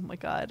paintings. Oh, my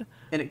God.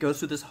 And it goes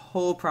through this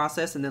whole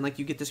process, and then, like,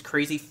 you get this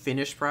crazy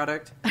finished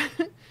product.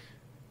 I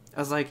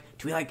was like,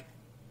 do we, like,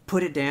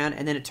 put it down,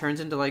 and then it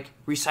turns into, like,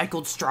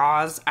 recycled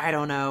straws? I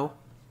don't know.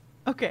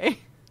 Okay.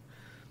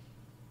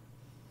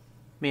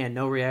 Man,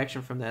 no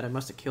reaction from that. I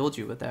must have killed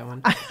you with that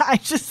one. I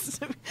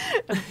just...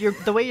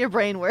 the way your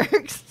brain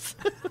works.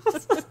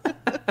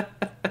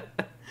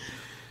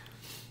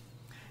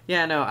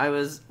 Yeah, no, I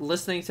was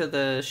listening to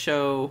the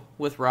show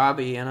with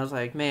Robbie, and I was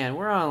like, man,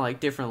 we're on, like,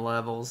 different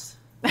levels.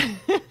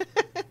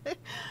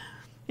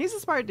 He's a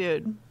smart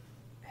dude.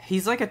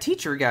 He's, like, a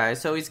teacher guy,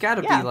 so he's got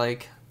to Yeah. be,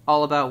 like,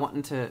 all about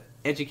wanting to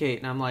educate.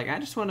 And I'm like, I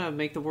just want to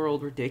make the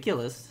world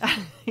ridiculous.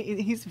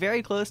 He's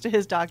very close to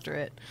his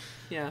doctorate.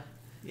 Yeah.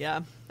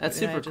 Yeah. That's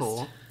Yeah, super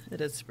cool.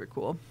 It is super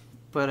cool.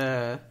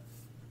 But,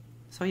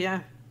 so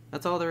yeah,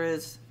 that's all there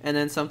is. And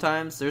then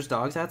sometimes there's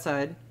dogs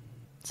outside.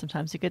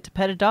 Sometimes you get to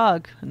pet a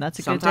dog, and that's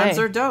a good day. Sometimes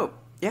they're dope.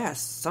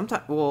 Yes,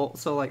 sometimes. Well,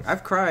 so, like,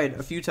 I've cried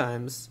a few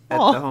times at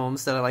Aw. the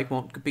homes that I, like,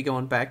 won't be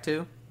going back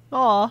to.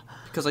 Aw,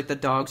 Because, like, the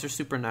dogs are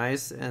super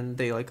nice, and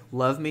they, like,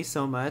 love me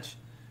so much.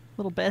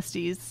 little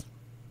besties.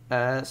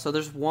 So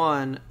there's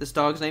one, this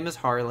dog's name is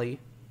Harley.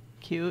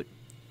 Cute.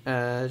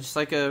 Just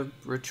like a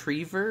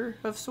retriever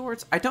of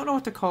sorts. I don't know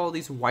what to call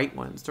these white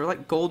ones. They're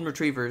like golden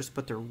retrievers,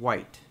 but they're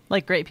white.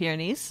 Like Great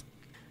Pyrenees?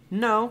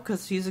 No,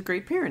 because he's a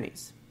Great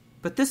Pyrenees.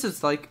 But this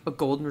is like a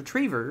golden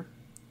retriever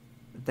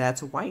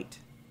that's white.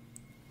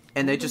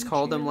 And they Golden just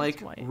call them,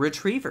 retriever like, that's white.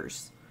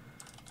 retrievers.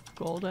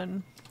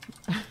 Golden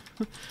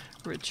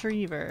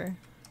Retriever.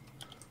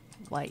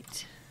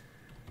 White.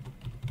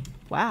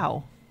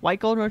 Wow. White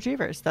golden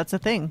retrievers. That's a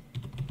thing.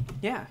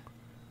 Yeah.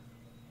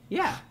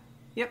 Yeah.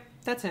 Yep.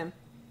 That's him.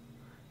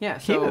 Yeah,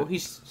 so Cute.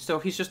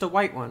 he's just a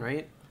white one,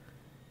 right?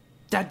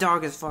 That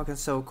dog is fucking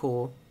so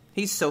cool.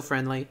 He's so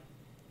friendly.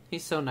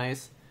 He's so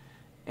nice.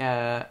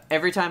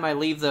 Every time I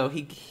leave, though,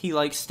 he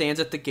like stands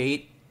at the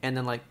gate and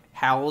then like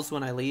howls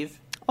when I leave.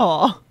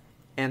 Aw.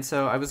 And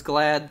so I was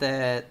glad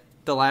that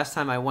the last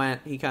time I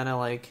went, he kind of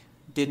like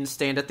didn't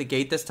stand at the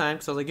gate this time,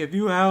 because I was like, if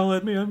you howl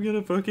at me, I'm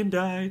gonna fucking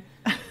die.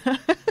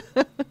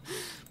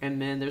 And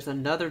then there's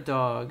another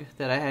dog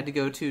that I had to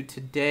go to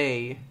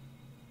today.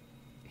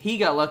 He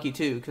got lucky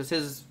too, because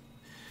his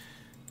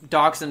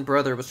dachshund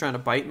brother was trying to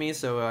bite me,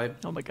 so I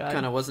Oh my God.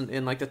 kind of wasn't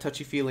in like the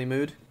touchy-feely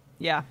mood.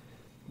 Yeah.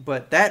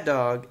 But that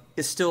dog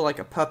is still like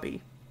a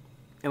puppy.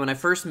 And when I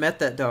first met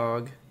that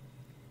dog,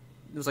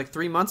 it was like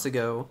 3 months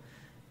ago,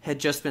 had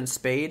just been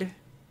spayed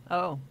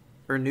Oh.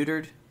 or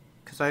neutered,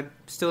 because I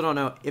still don't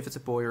know if it's a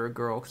boy or a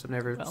girl, because I've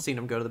never seen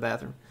him go to the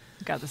bathroom.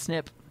 Got the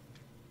snip.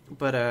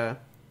 But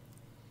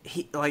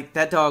he like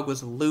that dog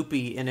was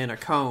loopy and in a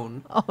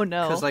cone. Oh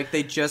no. Because like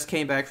they just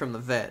came back from the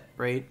vet,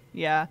 right?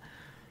 Yeah.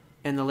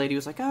 And the lady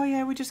was like, "Oh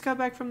yeah, we just got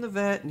back from the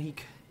vet," and he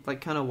like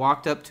kind of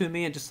walked up to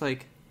me and just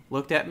like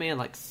looked at me and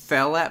like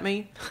fell at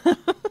me.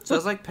 So I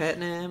was like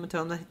petting him and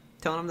telling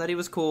him that he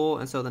was cool.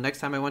 And so the next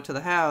time I went to the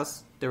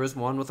house, there was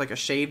one with like a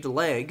shaved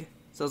leg.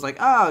 So I was like,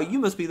 "Oh, you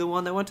must be the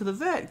one that went to the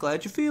vet.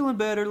 Glad you're feeling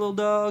better, little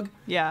dog."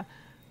 Yeah.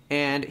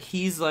 And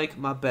he's like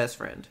my best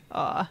friend.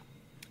 Aw.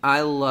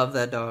 I love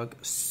that dog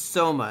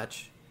so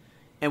much.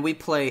 And we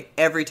play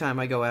every time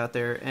I go out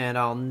there, and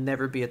I'll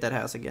never be at that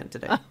house again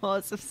today. Oh,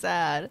 it's so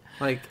sad.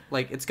 Like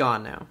it's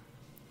gone now.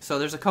 So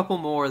there's a couple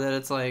more that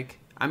it's like,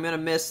 I'm going to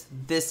miss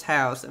this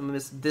house, I'm going to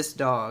miss this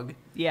dog.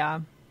 Yeah.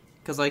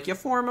 Because, like, you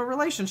form a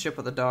relationship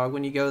with a dog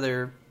when you go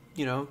there,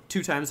 2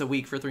 times a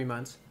week for 3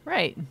 months.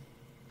 Right.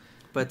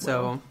 But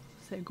Well,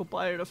 say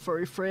goodbye to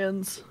furry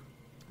friends.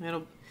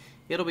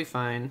 it'll be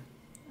fine.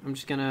 I'm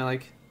just going to,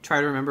 like,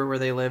 try to remember where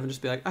they live and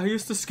just be like, I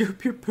used to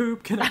scoop your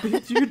poop. Can I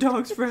be your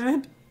dog's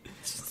friend?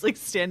 Just like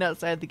stand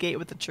outside the gate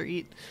with a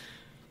treat.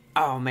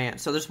 Oh, man.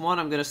 So there's one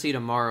I'm going to see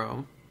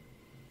tomorrow.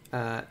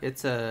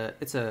 It's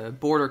a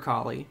border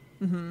collie.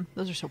 Mm-hmm.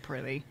 Those are so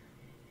pretty.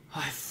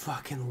 I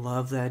fucking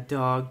love that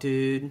dog,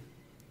 dude.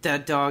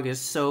 That dog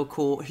is so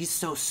cool. He's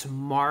so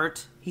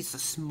smart. He's the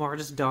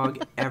smartest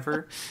dog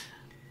ever.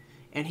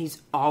 And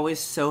he's always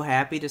so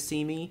happy to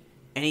see me.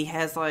 And he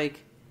has, like,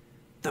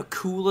 the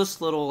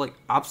coolest little, like,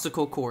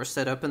 obstacle course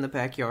set up in the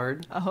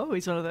backyard. Oh,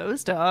 he's one of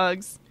those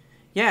dogs.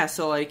 Yeah,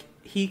 so, like,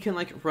 he can,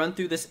 like, run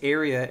through this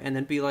area and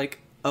then be, like,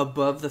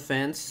 above the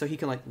fence so he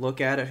can, like,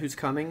 look at who's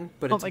coming,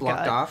 but it's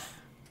blocked off.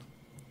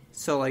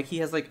 So, like, he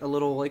has, like, a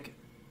little, like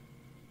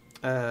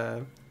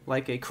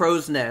a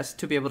crow's nest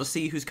to be able to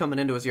see who's coming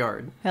into his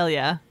yard. Hell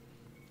yeah.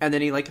 And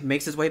then he, like,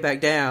 makes his way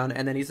back down,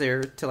 and then he's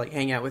there to, like,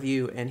 hang out with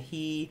you, and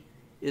he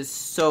is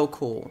so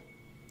cool.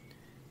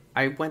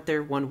 I went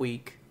there one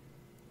week,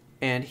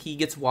 and he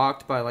gets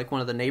walked by, like,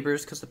 one of the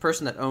neighbors, because the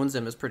person that owns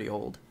him is pretty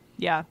old.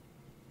 Yeah.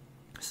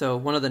 So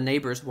one of the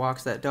neighbors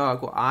walks that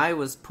dog. Well, I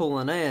was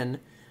pulling in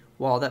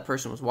while that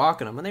person was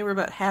walking him, and they were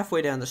about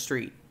halfway down the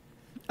street.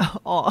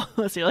 Oh,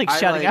 so you're, like,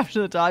 shouting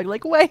after the dog,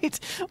 like, wait.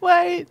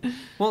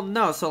 Well,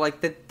 no, so,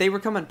 like, they were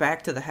coming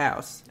back to the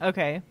house.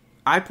 Okay.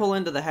 I pull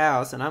into the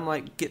house, and I'm,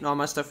 like, getting all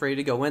my stuff ready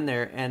to go in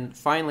there, and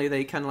finally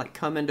they kind of, like,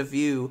 come into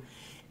view,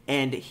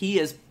 and he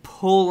is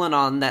pulling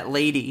on that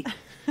lady,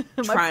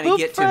 trying to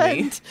get to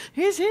me.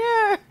 He's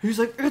here! He's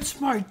like,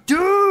 it's my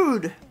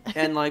dude!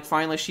 And, like,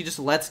 finally she just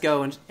lets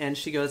go, and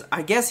she goes,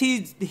 I guess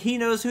he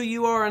knows who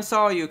you are and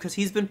saw you, because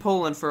he's been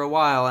pulling for a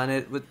while,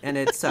 and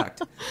it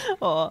sucked.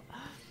 Oh.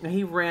 And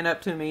he ran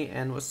up to me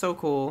and was so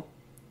cool.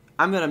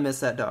 I'm gonna miss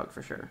that dog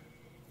for sure.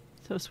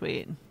 So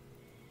sweet.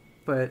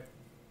 But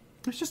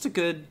it's just a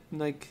good,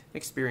 like,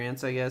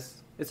 experience, I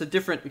guess. It's a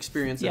different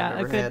experience than I've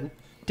ever had.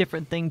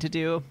 Different thing to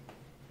do.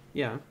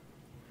 Yeah.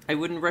 I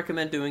wouldn't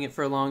recommend doing it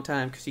for a long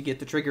time because you get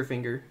the trigger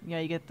finger. Yeah,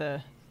 you get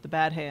the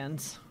bad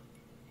hands.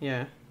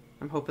 Yeah.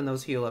 I'm hoping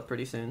those heal up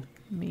pretty soon.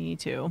 Me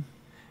too.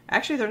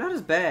 Actually, they're not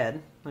as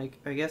bad. Like,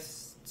 I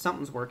guess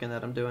something's working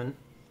that I'm doing.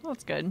 Well,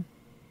 that's good.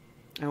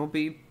 I won't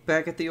be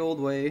back at the old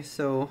way,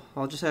 so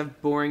I'll just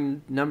have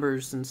boring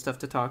numbers and stuff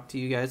to talk to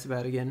you guys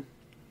about again.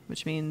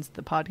 Which means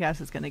the podcast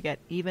is going to get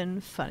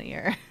even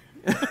funnier.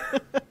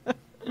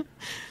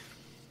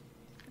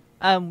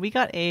 We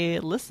got a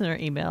listener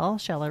email.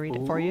 Shall I read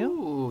it for you?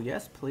 Ooh,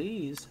 yes,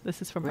 please.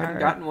 This is from We haven't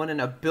gotten one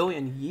in a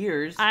billion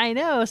years. I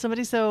know.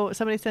 Somebody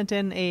sent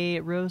in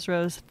a Rose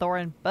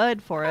Thorn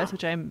Bud for us,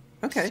 which I'm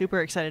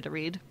super excited to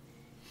read.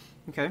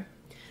 Okay.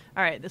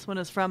 All right, this one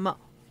is from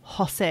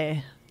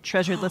Jose,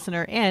 treasured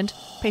listener and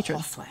patron.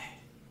 Jose.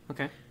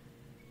 Okay.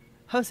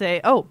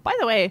 Jose. Oh, by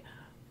the way,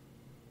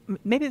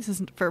 maybe this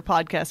isn't for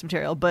podcast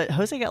material, but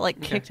Jose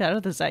got kicked out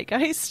of the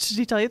Zeitgeist. Did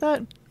he tell you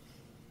that?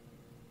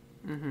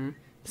 Mm-hmm.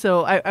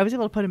 So I was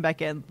able to put him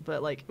back in,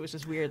 but it was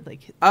just weird.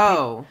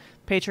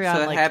 Patreon. So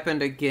that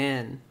happened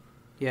again.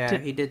 Yeah,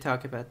 he did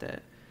talk about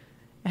that.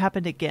 It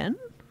happened again?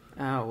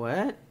 Oh,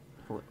 what?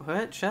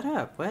 What? Shut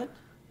up. What?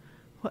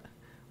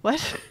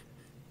 What?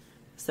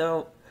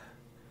 So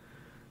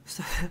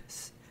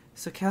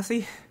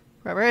Kelsey,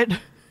 Robert?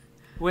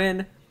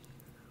 When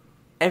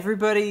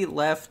everybody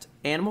left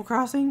Animal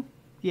Crossing,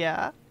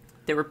 Yeah.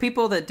 there were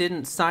people that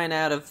didn't sign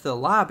out of the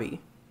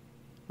lobby,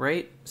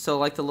 right? So,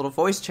 like, the little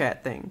voice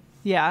chat thing.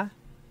 Yeah.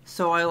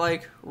 So I,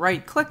 like,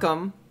 right-click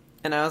them,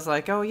 and I was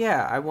like, oh,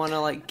 yeah, I want to,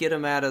 like, get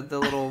them out of the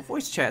little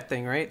voice chat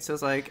thing, right? So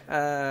it's like,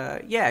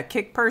 yeah,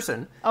 kick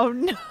person. Oh,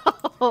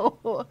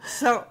 no.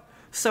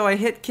 So I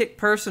hit kick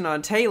person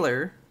on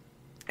Taylor,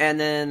 and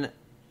then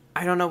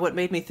I don't know what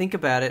made me think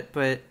about it,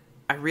 but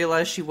I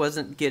realized she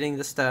wasn't getting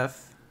the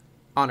stuff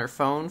on her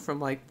phone from,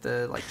 like,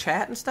 the, like,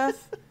 chat and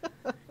stuff.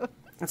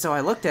 And so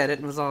I looked at it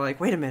and was all like,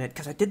 wait a minute,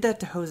 because I did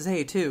that to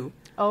Jose, too.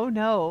 Oh,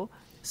 no.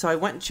 So I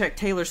went and checked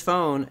Taylor's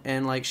phone,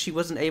 and, like, she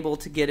wasn't able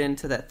to get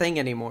into that thing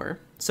anymore.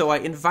 So I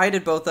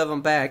invited both of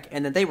them back,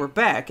 and then they were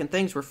back, and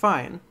things were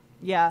fine.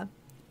 Yeah.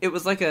 It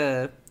was like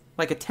a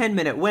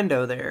 10-minute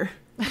window there.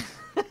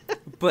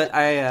 But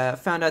I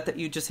found out that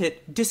you just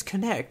hit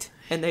disconnect,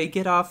 and they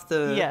get off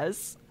the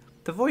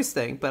voice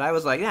thing. But I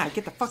was like, yeah,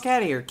 get the fuck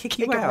out of here. Kick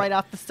you out. Kick them right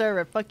off the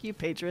server. Fuck you,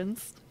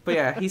 patrons. But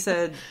yeah, he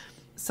said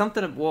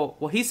something, well,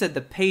 he said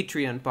the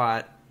Patreon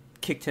bot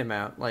kicked him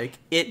out. Like,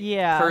 it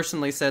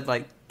personally said,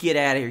 like, get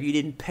out of here. You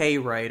didn't pay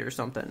right or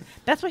something.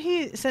 That's what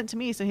he sent to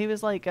me. So he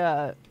was like,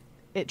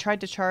 it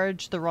tried to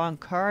charge the wrong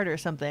card or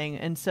something.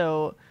 And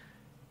so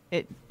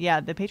the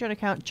Patreon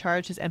account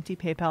charged his empty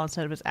PayPal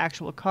instead of his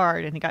actual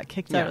card, and he got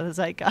kicked out of the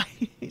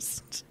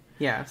zeitgeist.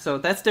 Yeah, so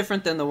that's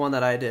different than the one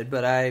that I did,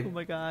 but oh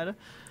my god.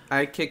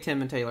 I kicked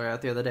him and Taylor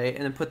out the other day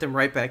and then put them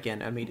right back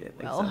in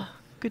immediately. Well,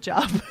 good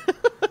job.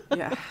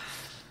 Yeah.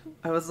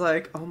 I was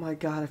like, oh my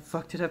god, I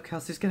fucked it up.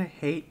 Kelsey's gonna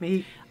hate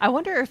me. I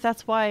wonder if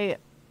that's why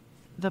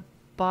the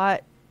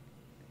bot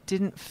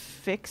didn't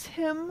fix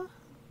him.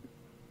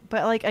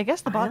 But, like, I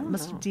guess the bot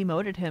must have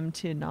demoted him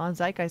to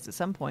non-zeitgeist at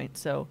some point,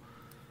 so...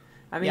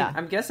 I mean,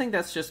 I'm guessing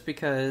that's just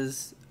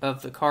because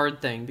of the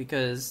card thing,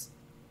 because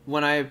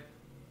when I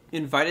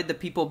invited the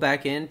people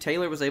back in,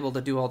 Taylor was able to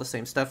do all the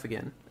same stuff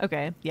again.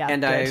 Okay, yeah,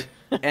 and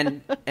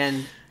good.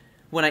 and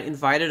when I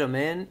invited them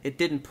in, it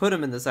didn't put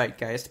them in the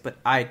zeitgeist, but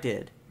I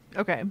did.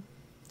 Okay.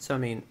 So, I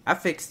mean, I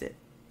fixed it.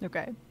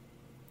 Okay.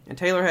 And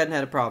Taylor hadn't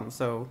had a problem,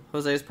 so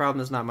Jose's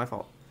problem is not my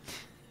fault.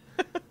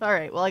 All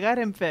right, well, I got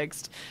him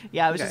fixed.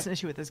 Yeah, it was just an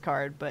issue with his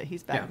card, but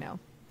he's back now.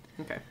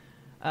 Okay.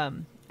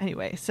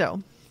 Anyway,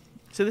 so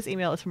this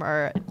email is from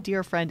our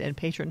dear friend and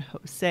patron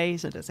Jose.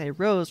 So to say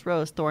rose,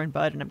 thorn,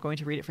 bud, and I'm going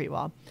to read it for you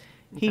all.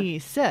 Okay. He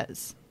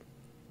says,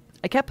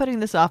 I kept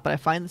putting this off, but I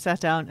finally sat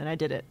down and I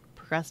did it.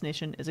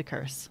 Procrastination is a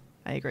curse.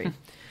 I agree.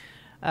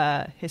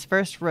 His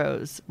first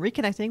rose,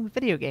 reconnecting with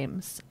video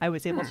games. I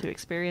was able to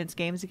experience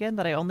games again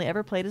that I only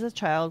ever played as a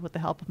child with the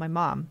help of my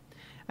mom.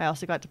 I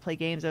also got to play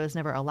games I was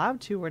never allowed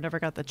to or never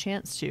got the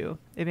chance to.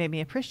 It made me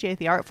appreciate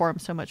the art form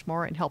so much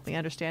more and helped me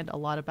understand a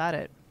lot about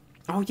it.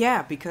 Oh,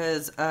 yeah,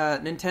 because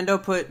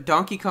Nintendo put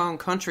Donkey Kong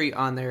Country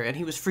on there, and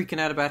he was freaking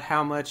out about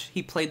how much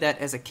he played that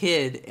as a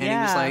kid, and he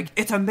was like,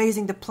 it's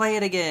amazing to play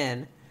it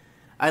again.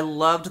 I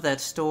loved that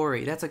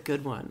story. That's a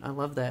good one. I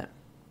love that.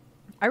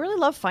 I really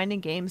love finding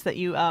games that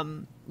you,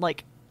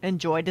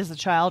 enjoyed as a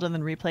child and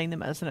then replaying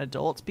them as an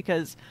adult,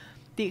 because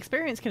the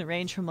experience can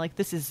range from, like,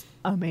 this is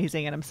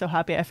amazing and I'm so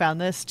happy I found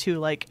this, to,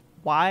 like,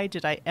 why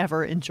did I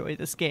ever enjoy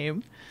this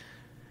game?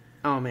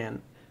 Oh,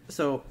 man.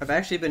 So I've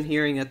actually been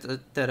hearing that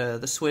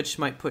the Switch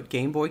might put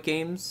Game Boy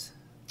games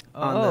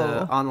on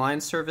the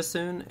online service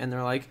soon, and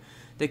they're like,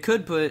 they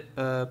could put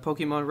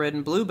Pokemon Red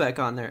and Blue back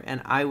on there,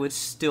 and I would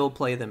still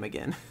play them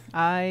again.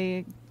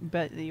 I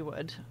bet you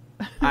would.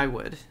 I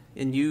would,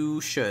 and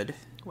you should.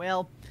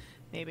 Well,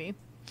 maybe.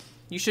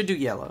 You should do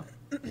Yellow.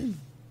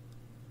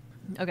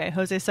 Okay,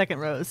 Jose's second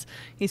rose.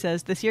 He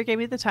says, this year gave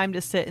me the time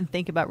to sit and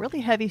think about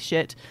really heavy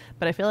shit,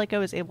 but I feel like I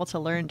was able to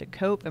learn to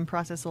cope and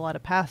process a lot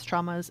of past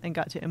traumas and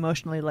got to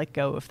emotionally let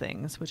go of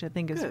things, which I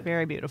think is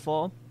very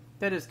beautiful.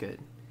 That is good.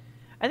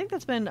 I think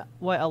that's been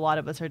what a lot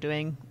of us are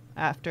doing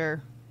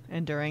after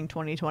and during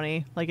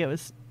 2020. Like, it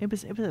was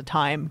a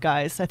time,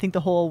 guys. I think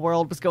the whole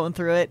world was going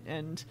through it,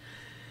 and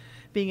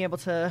being able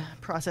to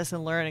process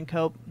and learn and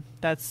cope,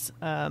 that's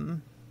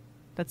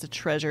a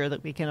treasure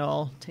that we can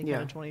all take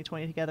out of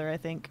 2020 together, I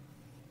think.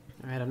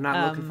 All right, I'm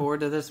not looking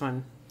forward to this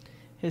one.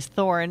 His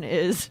thorn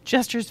is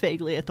gestures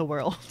vaguely at the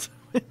world,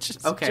 which is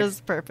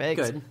just perfect.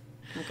 Good.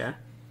 Okay.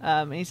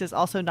 And he says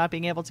also not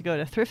being able to go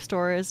to thrift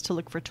stores to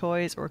look for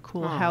toys or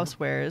cool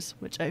housewares,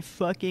 which I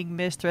fucking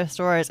miss thrift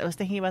stores. I was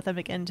thinking about them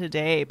again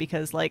today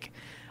because, like,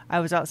 I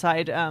was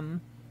outside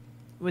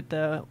with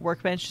the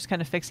workbench just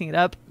kind of fixing it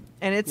up.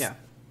 And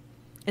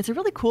it's a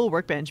really cool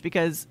workbench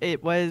because I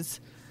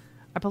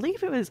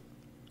believe it was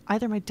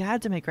either my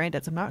dad's or my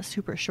granddad's. I'm not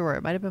super sure.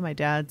 It might have been my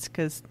dad's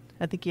because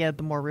I think he had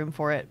the more room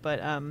for it. But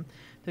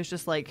there's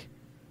just, like,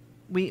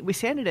 we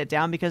sanded it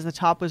down because the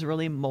top was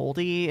really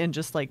moldy and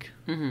just, like,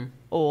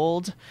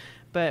 old.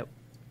 But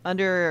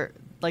under,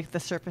 like, the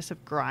surface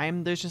of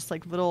grime, there's just,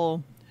 like,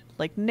 little,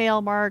 like,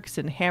 nail marks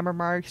and hammer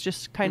marks,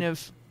 just kind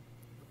of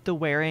the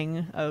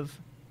wearing of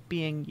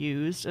being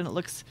used. And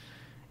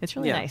it's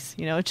really nice.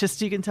 You know, it's just,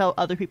 you can tell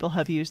other people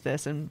have used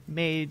this and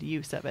made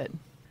use of it.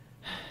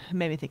 It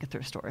made me think of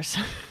thrift stores.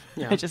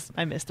 Yeah.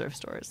 I miss thrift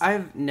stores.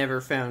 I've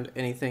never found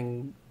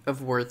anything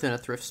of worth in a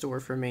thrift store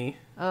for me.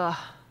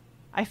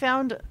 I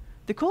found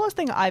the coolest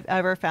thing I've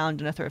ever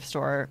found in a thrift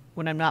store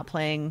when I'm not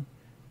playing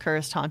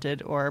Cursed,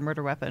 Haunted, or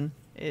Murder Weapon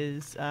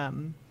is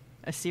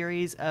a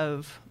series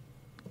of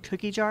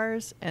cookie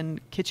jars and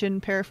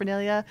kitchen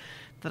paraphernalia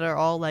that are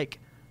all like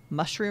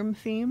mushroom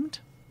themed.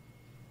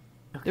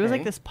 Okay. There was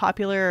like this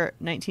popular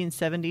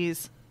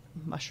 1970s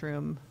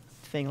mushroom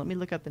thing. Let me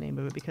look up the name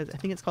of it because I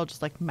think it's called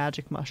just like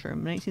Magic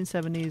Mushroom.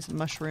 1970s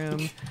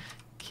mushroom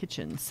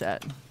kitchen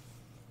set.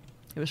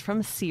 It was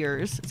from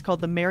Sears. It's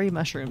called the Merry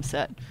Mushroom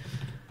Set.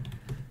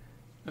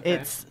 Okay.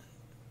 It's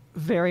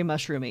very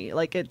mushroomy.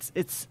 Like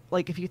it's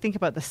like if you think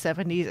about the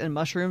 70s and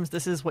mushrooms,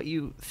 this is what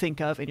you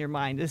think of in your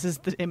mind. This is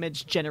the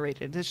image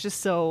generated. It's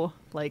just so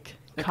like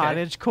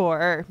cottage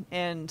core.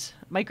 And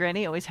my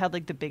granny always had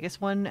like the biggest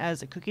one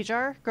as a cookie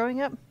jar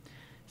growing up.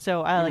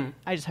 So I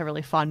just have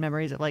really fond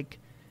memories of like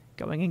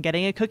going and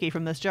getting a cookie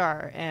from this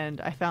jar.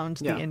 And I found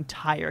the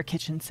entire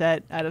kitchen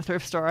set at a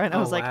thrift store, and I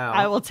was like,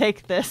 I will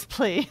take this,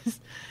 please.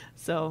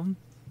 So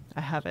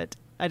I have it.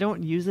 I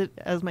don't use it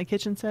as my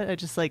kitchen set. I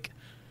just like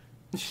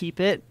keep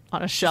it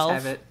on a shelf.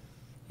 Just have it.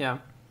 Yeah.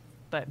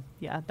 But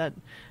yeah,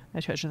 I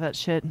treasure that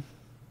shit.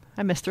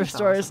 I miss thrift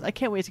stores. Awesome. I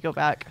can't wait to go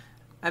back.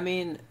 I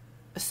mean,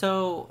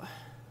 so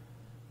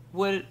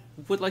would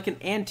like an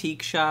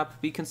antique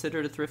shop be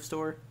considered a thrift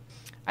store?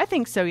 I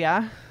think so,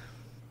 yeah.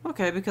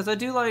 Okay, because I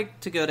do like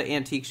to go to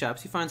antique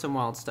shops. You find some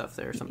wild stuff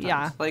there sometimes.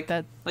 Yeah. Like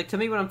to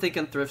me, when I'm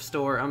thinking thrift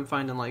store, I'm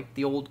finding like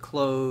the old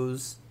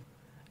clothes.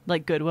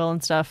 Like Goodwill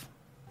and stuff.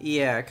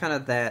 Yeah, kind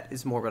of that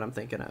is more what I'm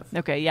thinking of.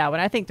 Okay, yeah.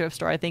 When I think thrift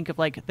store, I think of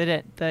like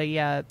the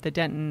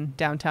Denton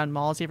downtown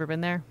malls. You ever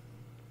been there?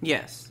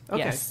 Yes. Okay.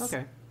 Yes.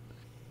 Okay.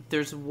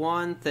 There's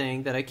one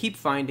thing that I keep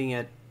finding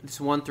at this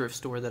one thrift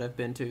store that I've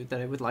been to that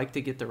I would like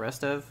to get the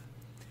rest of.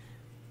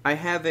 I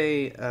have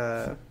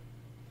a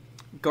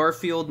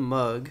Garfield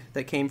mug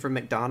that came from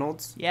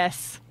McDonald's.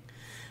 Yes.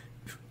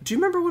 Do you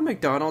remember when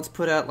McDonald's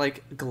put out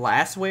like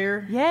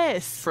glassware?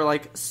 Yes. For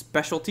like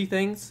specialty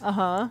things?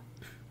 Uh-huh.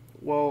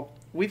 Well,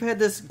 we've had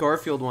this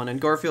Garfield one,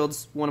 and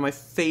Garfield's one of my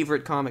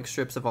favorite comic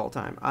strips of all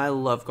time. I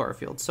love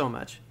Garfield so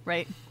much.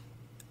 Right.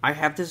 I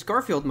have this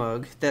Garfield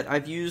mug that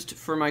I've used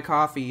for my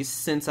coffee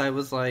since I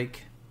was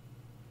like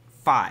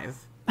 5.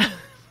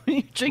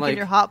 You're drinking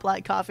your hot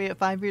black coffee at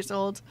 5 years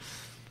old?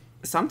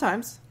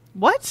 Sometimes.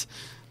 What?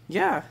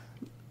 Yeah.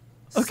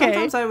 Okay.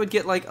 Sometimes I would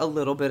get like a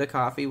little bit of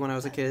coffee when I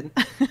was a kid.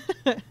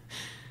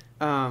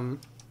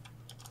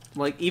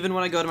 Like even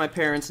when I go to my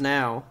parents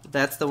now,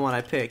 that's the one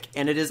I pick,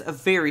 and it is a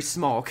very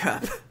small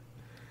cup.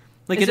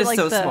 Like it is like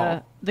so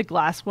small. The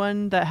glass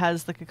one that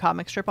has like a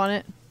comic strip on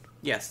it?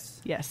 Yes.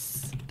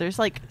 Yes. There's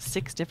like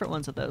 6 different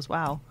ones of those.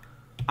 Wow.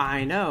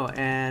 I know,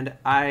 and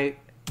I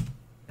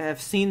have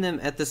seen them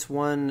at this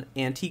one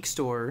antique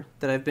store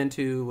that I've been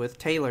to with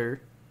Taylor,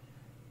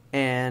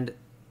 and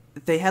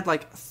they had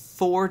like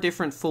 4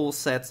 different full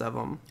sets of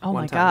them. Oh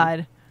my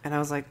God. And I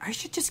was like, I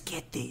should just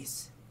get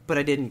these. But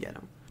I didn't get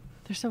them.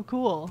 They're so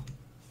cool.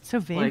 So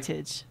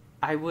vintage.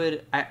 Like,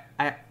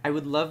 I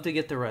would love to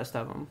get the rest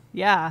of them.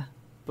 Yeah.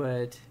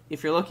 But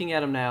if you're looking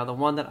at them now, the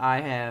one that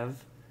I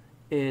have,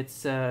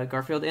 it's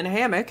Garfield in a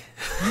hammock.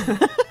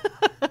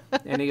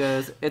 And he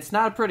goes, it's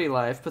not a pretty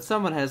life, but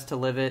someone has to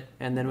live it.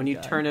 And then when you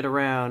turn it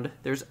around,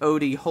 there's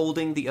Odie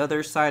holding the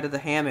other side of the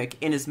hammock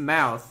in his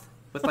mouth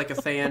with like a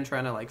fan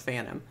trying to like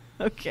fan him.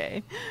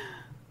 Okay.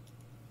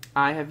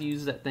 I have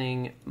used that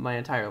thing my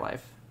entire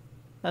life.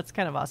 That's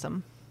kind of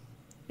awesome.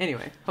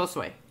 Anyway,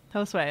 Josue.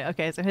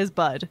 Okay, so his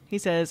bud. He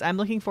says, I'm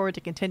looking forward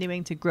to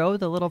continuing to grow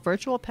the little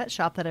virtual pet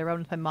shop that I run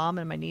with my mom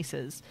and my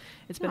nieces.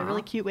 It's been a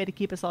really cute way to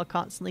keep us all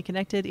constantly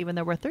connected, even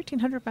though we're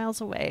 1,300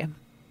 miles away.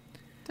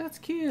 That's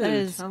cute.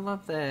 I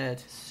love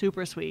that.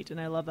 Super sweet,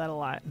 and I love that a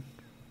lot.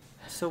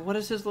 So what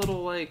is his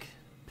little, like,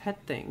 pet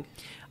thing?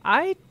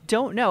 I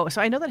don't know.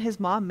 So I know that his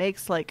mom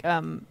makes, like,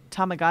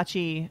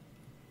 Tamagotchi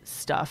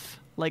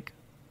stuff, like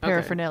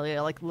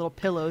paraphernalia, like little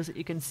pillows that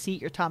you can seat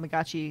your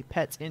Tamagotchi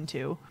pets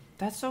into.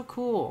 That's so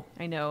cool.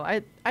 I know.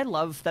 I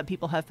love that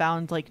people have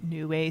found like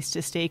new ways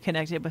to stay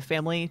connected with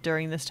family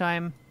during this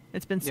time.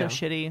 It's been so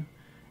shitty.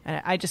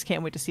 And I just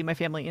can't wait to see my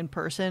family in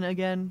person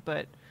again,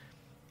 but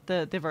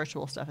the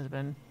virtual stuff has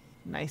been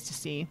nice to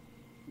see.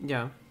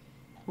 Yeah.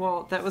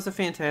 Well, that was a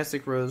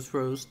fantastic rose,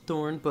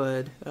 thorn,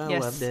 bud. I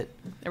loved it.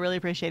 I really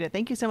appreciate it.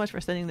 Thank you so much for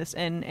sending this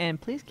in, and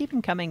please keep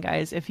them coming,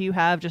 guys. If you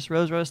have just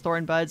rose,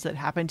 thorn buds that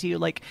happen to you,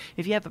 like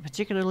if you have a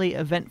particularly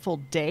eventful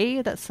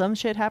day that some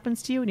shit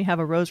happens to you and you have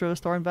a rose,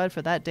 thorn bud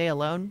for that day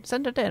alone,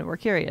 send it in. We're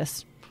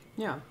curious.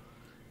 Yeah.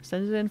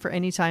 Send it in for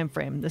any time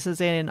frame. This is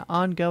an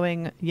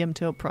ongoing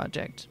Yimto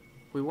project.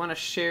 We want to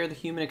share the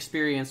human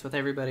experience with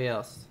everybody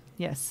else.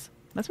 Yes.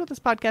 That's what this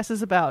podcast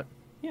is about.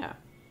 Yeah.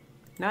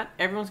 Not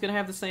everyone's going to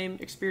have the same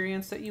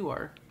experience that you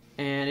are.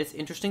 And it's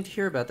interesting to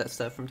hear about that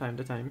stuff from time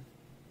to time.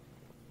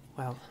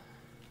 Well,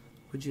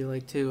 would you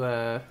like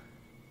to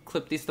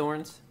clip these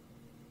thorns?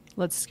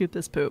 Let's scoop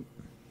this poop.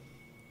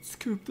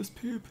 Scoop this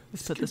poop.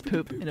 Let's put this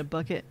poop in a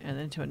bucket, and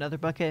then into another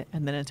bucket,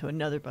 and then into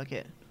another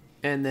bucket.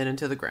 And then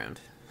into the ground.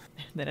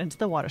 Then into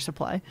the water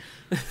supply.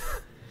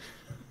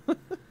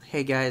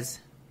 Hey guys,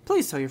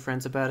 please tell your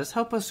friends about us.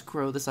 Help us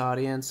grow this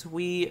audience.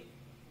 We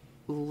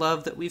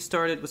love that we've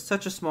started with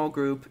such a small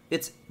group.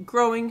 It's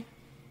growing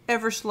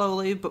ever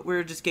slowly, but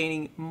we're just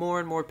gaining more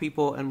and more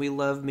people, and we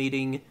love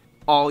meeting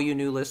all you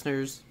new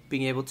listeners,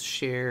 being able to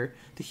share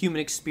the human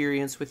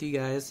experience with you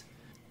guys.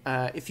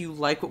 If you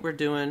like what we're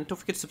doing, don't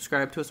forget to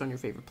subscribe to us on your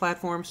favorite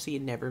platform so you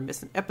never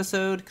miss an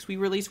episode, because we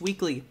release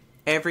weekly,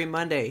 every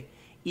Monday,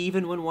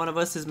 even when one of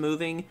us is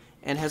moving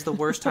and has the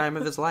worst time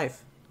of his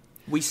life.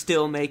 We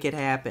still make it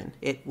happen.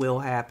 It will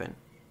happen.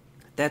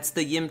 That's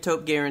the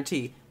Yimtope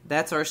guarantee.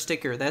 That's our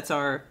sticker. That's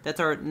our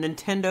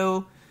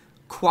Nintendo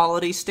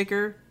quality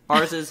sticker.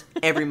 Ours is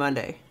every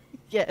Monday.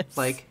 Yes.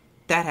 Like,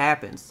 that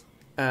happens.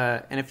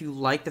 And if you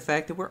like the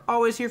fact that we're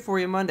always here for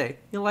you Monday,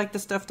 you like the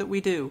stuff that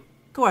we do,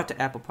 go out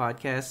to Apple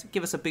Podcasts,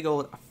 give us a big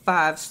old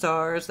 5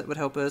 stars. That would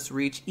help us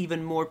reach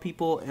even more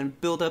people and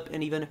build up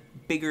an even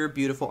bigger,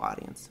 beautiful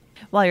audience.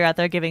 While you're out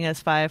there giving us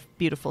 5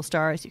 beautiful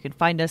stars, you can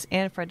find us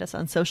and friend us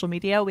on social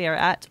media. We are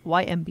at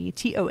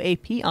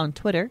YMBTOAP on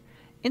Twitter,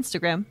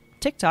 Instagram,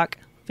 TikTok,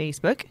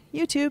 Facebook,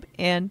 YouTube,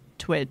 and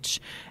Twitch.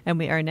 And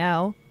we are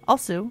now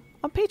also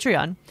on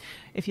Patreon.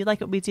 If you like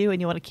what we do and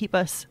you want to keep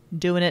us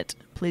doing it,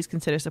 please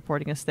consider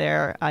supporting us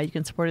there. You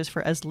can support us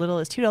for as little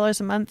as $2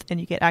 a month, and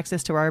you get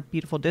access to our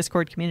beautiful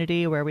Discord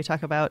community where we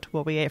talk about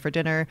what we ate for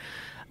dinner,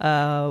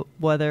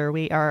 whether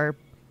we are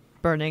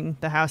burning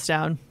the house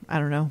down. I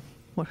don't know.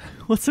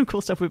 What's some cool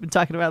stuff we've been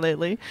talking about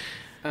lately?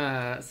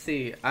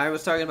 See, I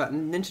was talking about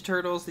Ninja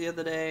Turtles the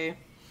other day.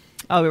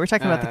 Oh, we were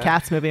talking about the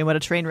Cats movie and what a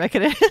train wreck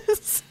it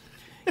is.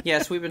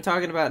 Yes, we've been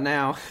talking about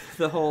now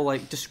the whole,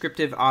 like,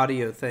 descriptive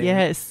audio thing.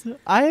 Yes.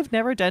 I have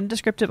never done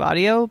descriptive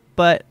audio,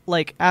 but,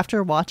 like,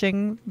 after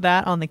watching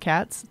that on the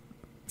Cats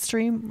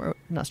stream, or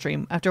not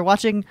stream, after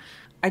watching...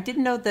 I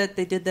didn't know that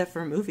they did that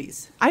for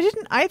movies. I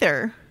didn't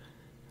either.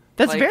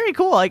 That's like, very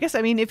cool. I guess,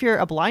 I mean, if you're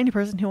a blind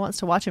person who wants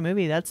to watch a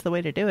movie, that's the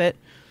way to do it.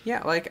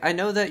 Yeah, like, I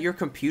know that your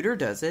computer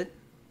does it.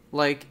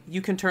 Like,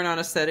 you can turn on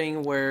a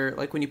setting where,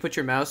 like, when you put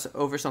your mouse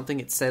over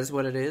something, it says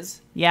what it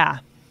is. Yeah.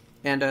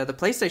 And the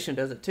PlayStation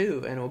does it,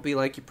 too. And it will be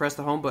like, you press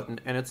the home button,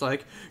 and it's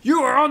like,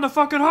 you are on the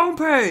fucking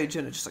homepage!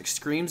 And it just, like,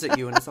 screams at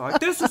you, and it's like,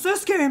 this is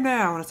this game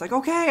now! And it's like,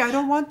 okay, I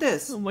don't want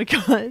this. Oh my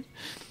god.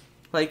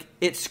 Like,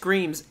 it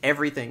screams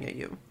everything at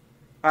you.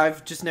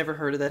 I've just never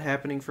heard of that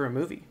happening for a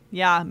movie.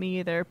 Yeah, me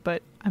either,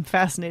 but I'm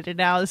fascinated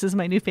now. This is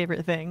my new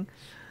favorite thing.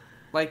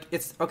 Like,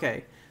 it's,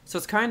 okay, so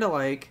it's kind of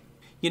like,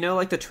 you know,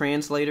 like the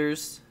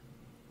translators?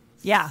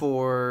 Yeah.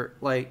 For,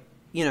 like,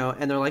 you know,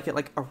 and they're like at,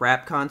 like, a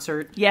rap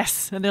concert?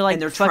 Yes, and they're like,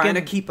 and they're trying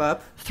to keep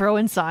up?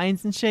 Throwing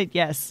signs and shit.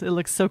 Yes, it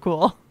looks so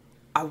cool.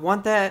 I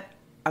want that.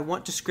 I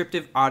want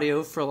descriptive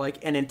audio for,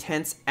 like, an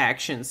intense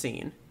action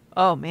scene.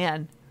 Oh,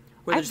 man.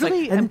 Where I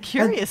really am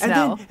curious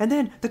now. And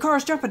then the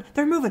car's jumping,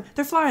 they're moving,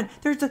 they're flying,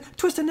 they're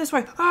twisting this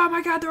way. Oh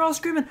my god, they're all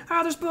screaming.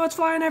 Oh, there's bullets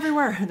flying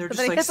everywhere. And they're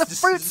just like, it's a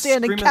fruit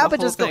stand and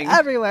cabbages go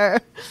everywhere.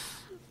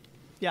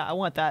 Yeah, I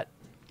want that.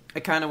 I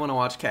kind of want to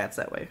watch Cats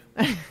that way.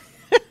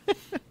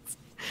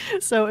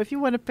 So if you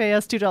want to pay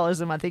us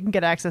 $2 a month, you can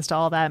get access to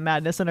all that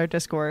madness in our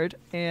Discord.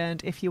 And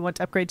if you want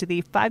to upgrade to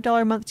the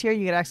 $5 a month tier,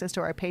 you get access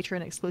to our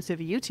Patreon exclusive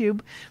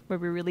YouTube, where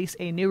we release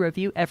a new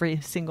review every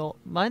single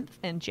month.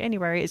 And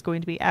January is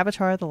going to be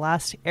Avatar: The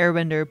Last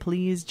Airbender.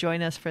 Please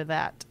join us for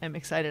that. I'm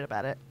excited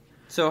about it.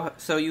 So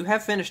you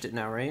have finished it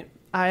now, right?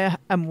 I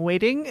am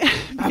waiting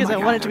because I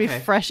want it to be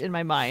fresh in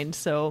my mind.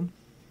 So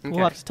we'll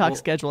have to talk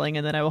scheduling,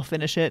 and then I will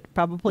finish it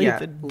probably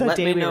the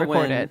day we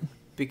record it.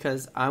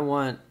 Because I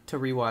want to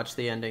rewatch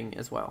the ending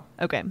as well.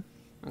 Okay.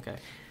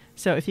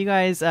 So if you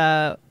guys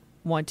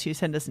want to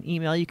send us an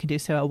email, you can do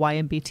so at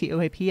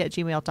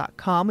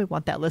ymbtoap@gmail.com. We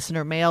want that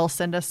listener mail.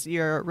 Send us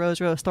your rose,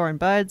 thorn,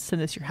 buds.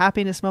 Send us your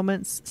happiness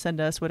moments.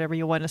 Send us whatever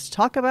you want us to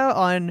talk about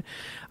on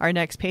our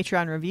next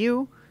Patreon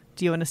review.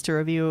 Do you want us to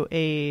review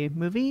a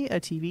movie,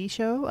 a TV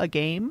show, a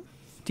game?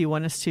 Do you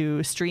want us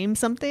to stream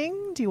something?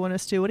 What do you want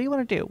to do?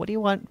 What do you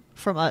want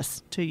from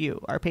us to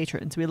you, our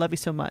patrons? We love you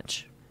so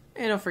much.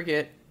 And don't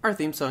forget, our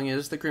theme song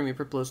is The Grim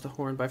Reaper Blows the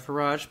Horn by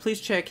Faraj.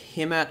 Please check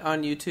him out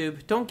on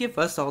YouTube. Don't give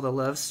us all the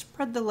love.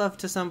 Spread the love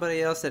to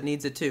somebody else that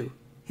needs it too.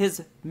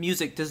 His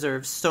music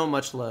deserves so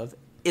much love.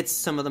 It's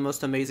some of the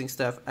most amazing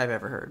stuff I've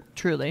ever heard.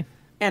 Truly.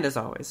 And as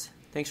always,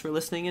 thanks for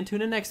listening, and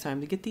tune in next time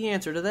to get the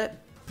answer to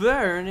that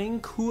burning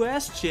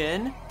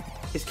question.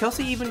 Is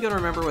Kelsey even going to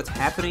remember what's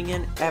happening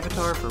in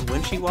Avatar for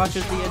when she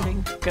watches the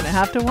ending? Gonna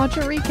have to watch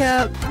a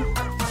recap.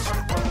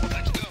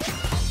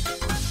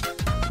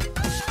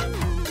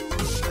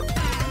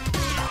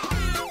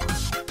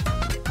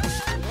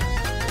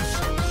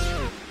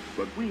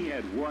 We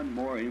had one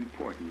more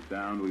important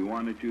sound we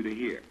wanted you to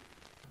hear.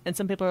 And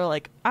some people are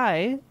like,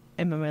 I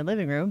am in my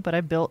living room, but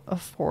I built a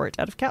fort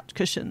out of couch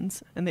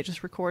cushions. And they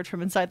just record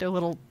from inside their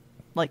little,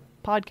 like,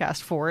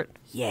 podcast fort.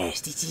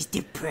 Yes, this is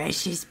the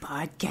precious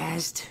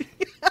podcast.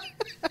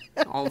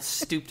 All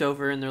stooped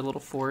over in their little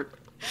fort.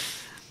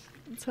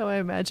 That's how I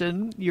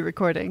imagine you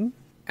recording.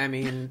 I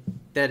mean,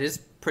 that is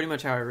pretty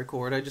much how I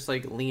record. I just,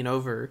 like, lean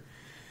over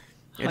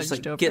I just Hunched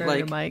like over get like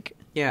your mic.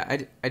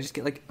 yeah, I just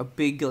get like a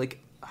big like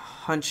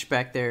hunch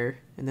back there,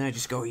 and then I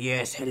just go,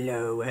 yes,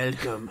 hello,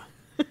 welcome.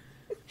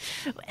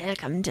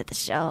 Welcome to the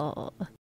show.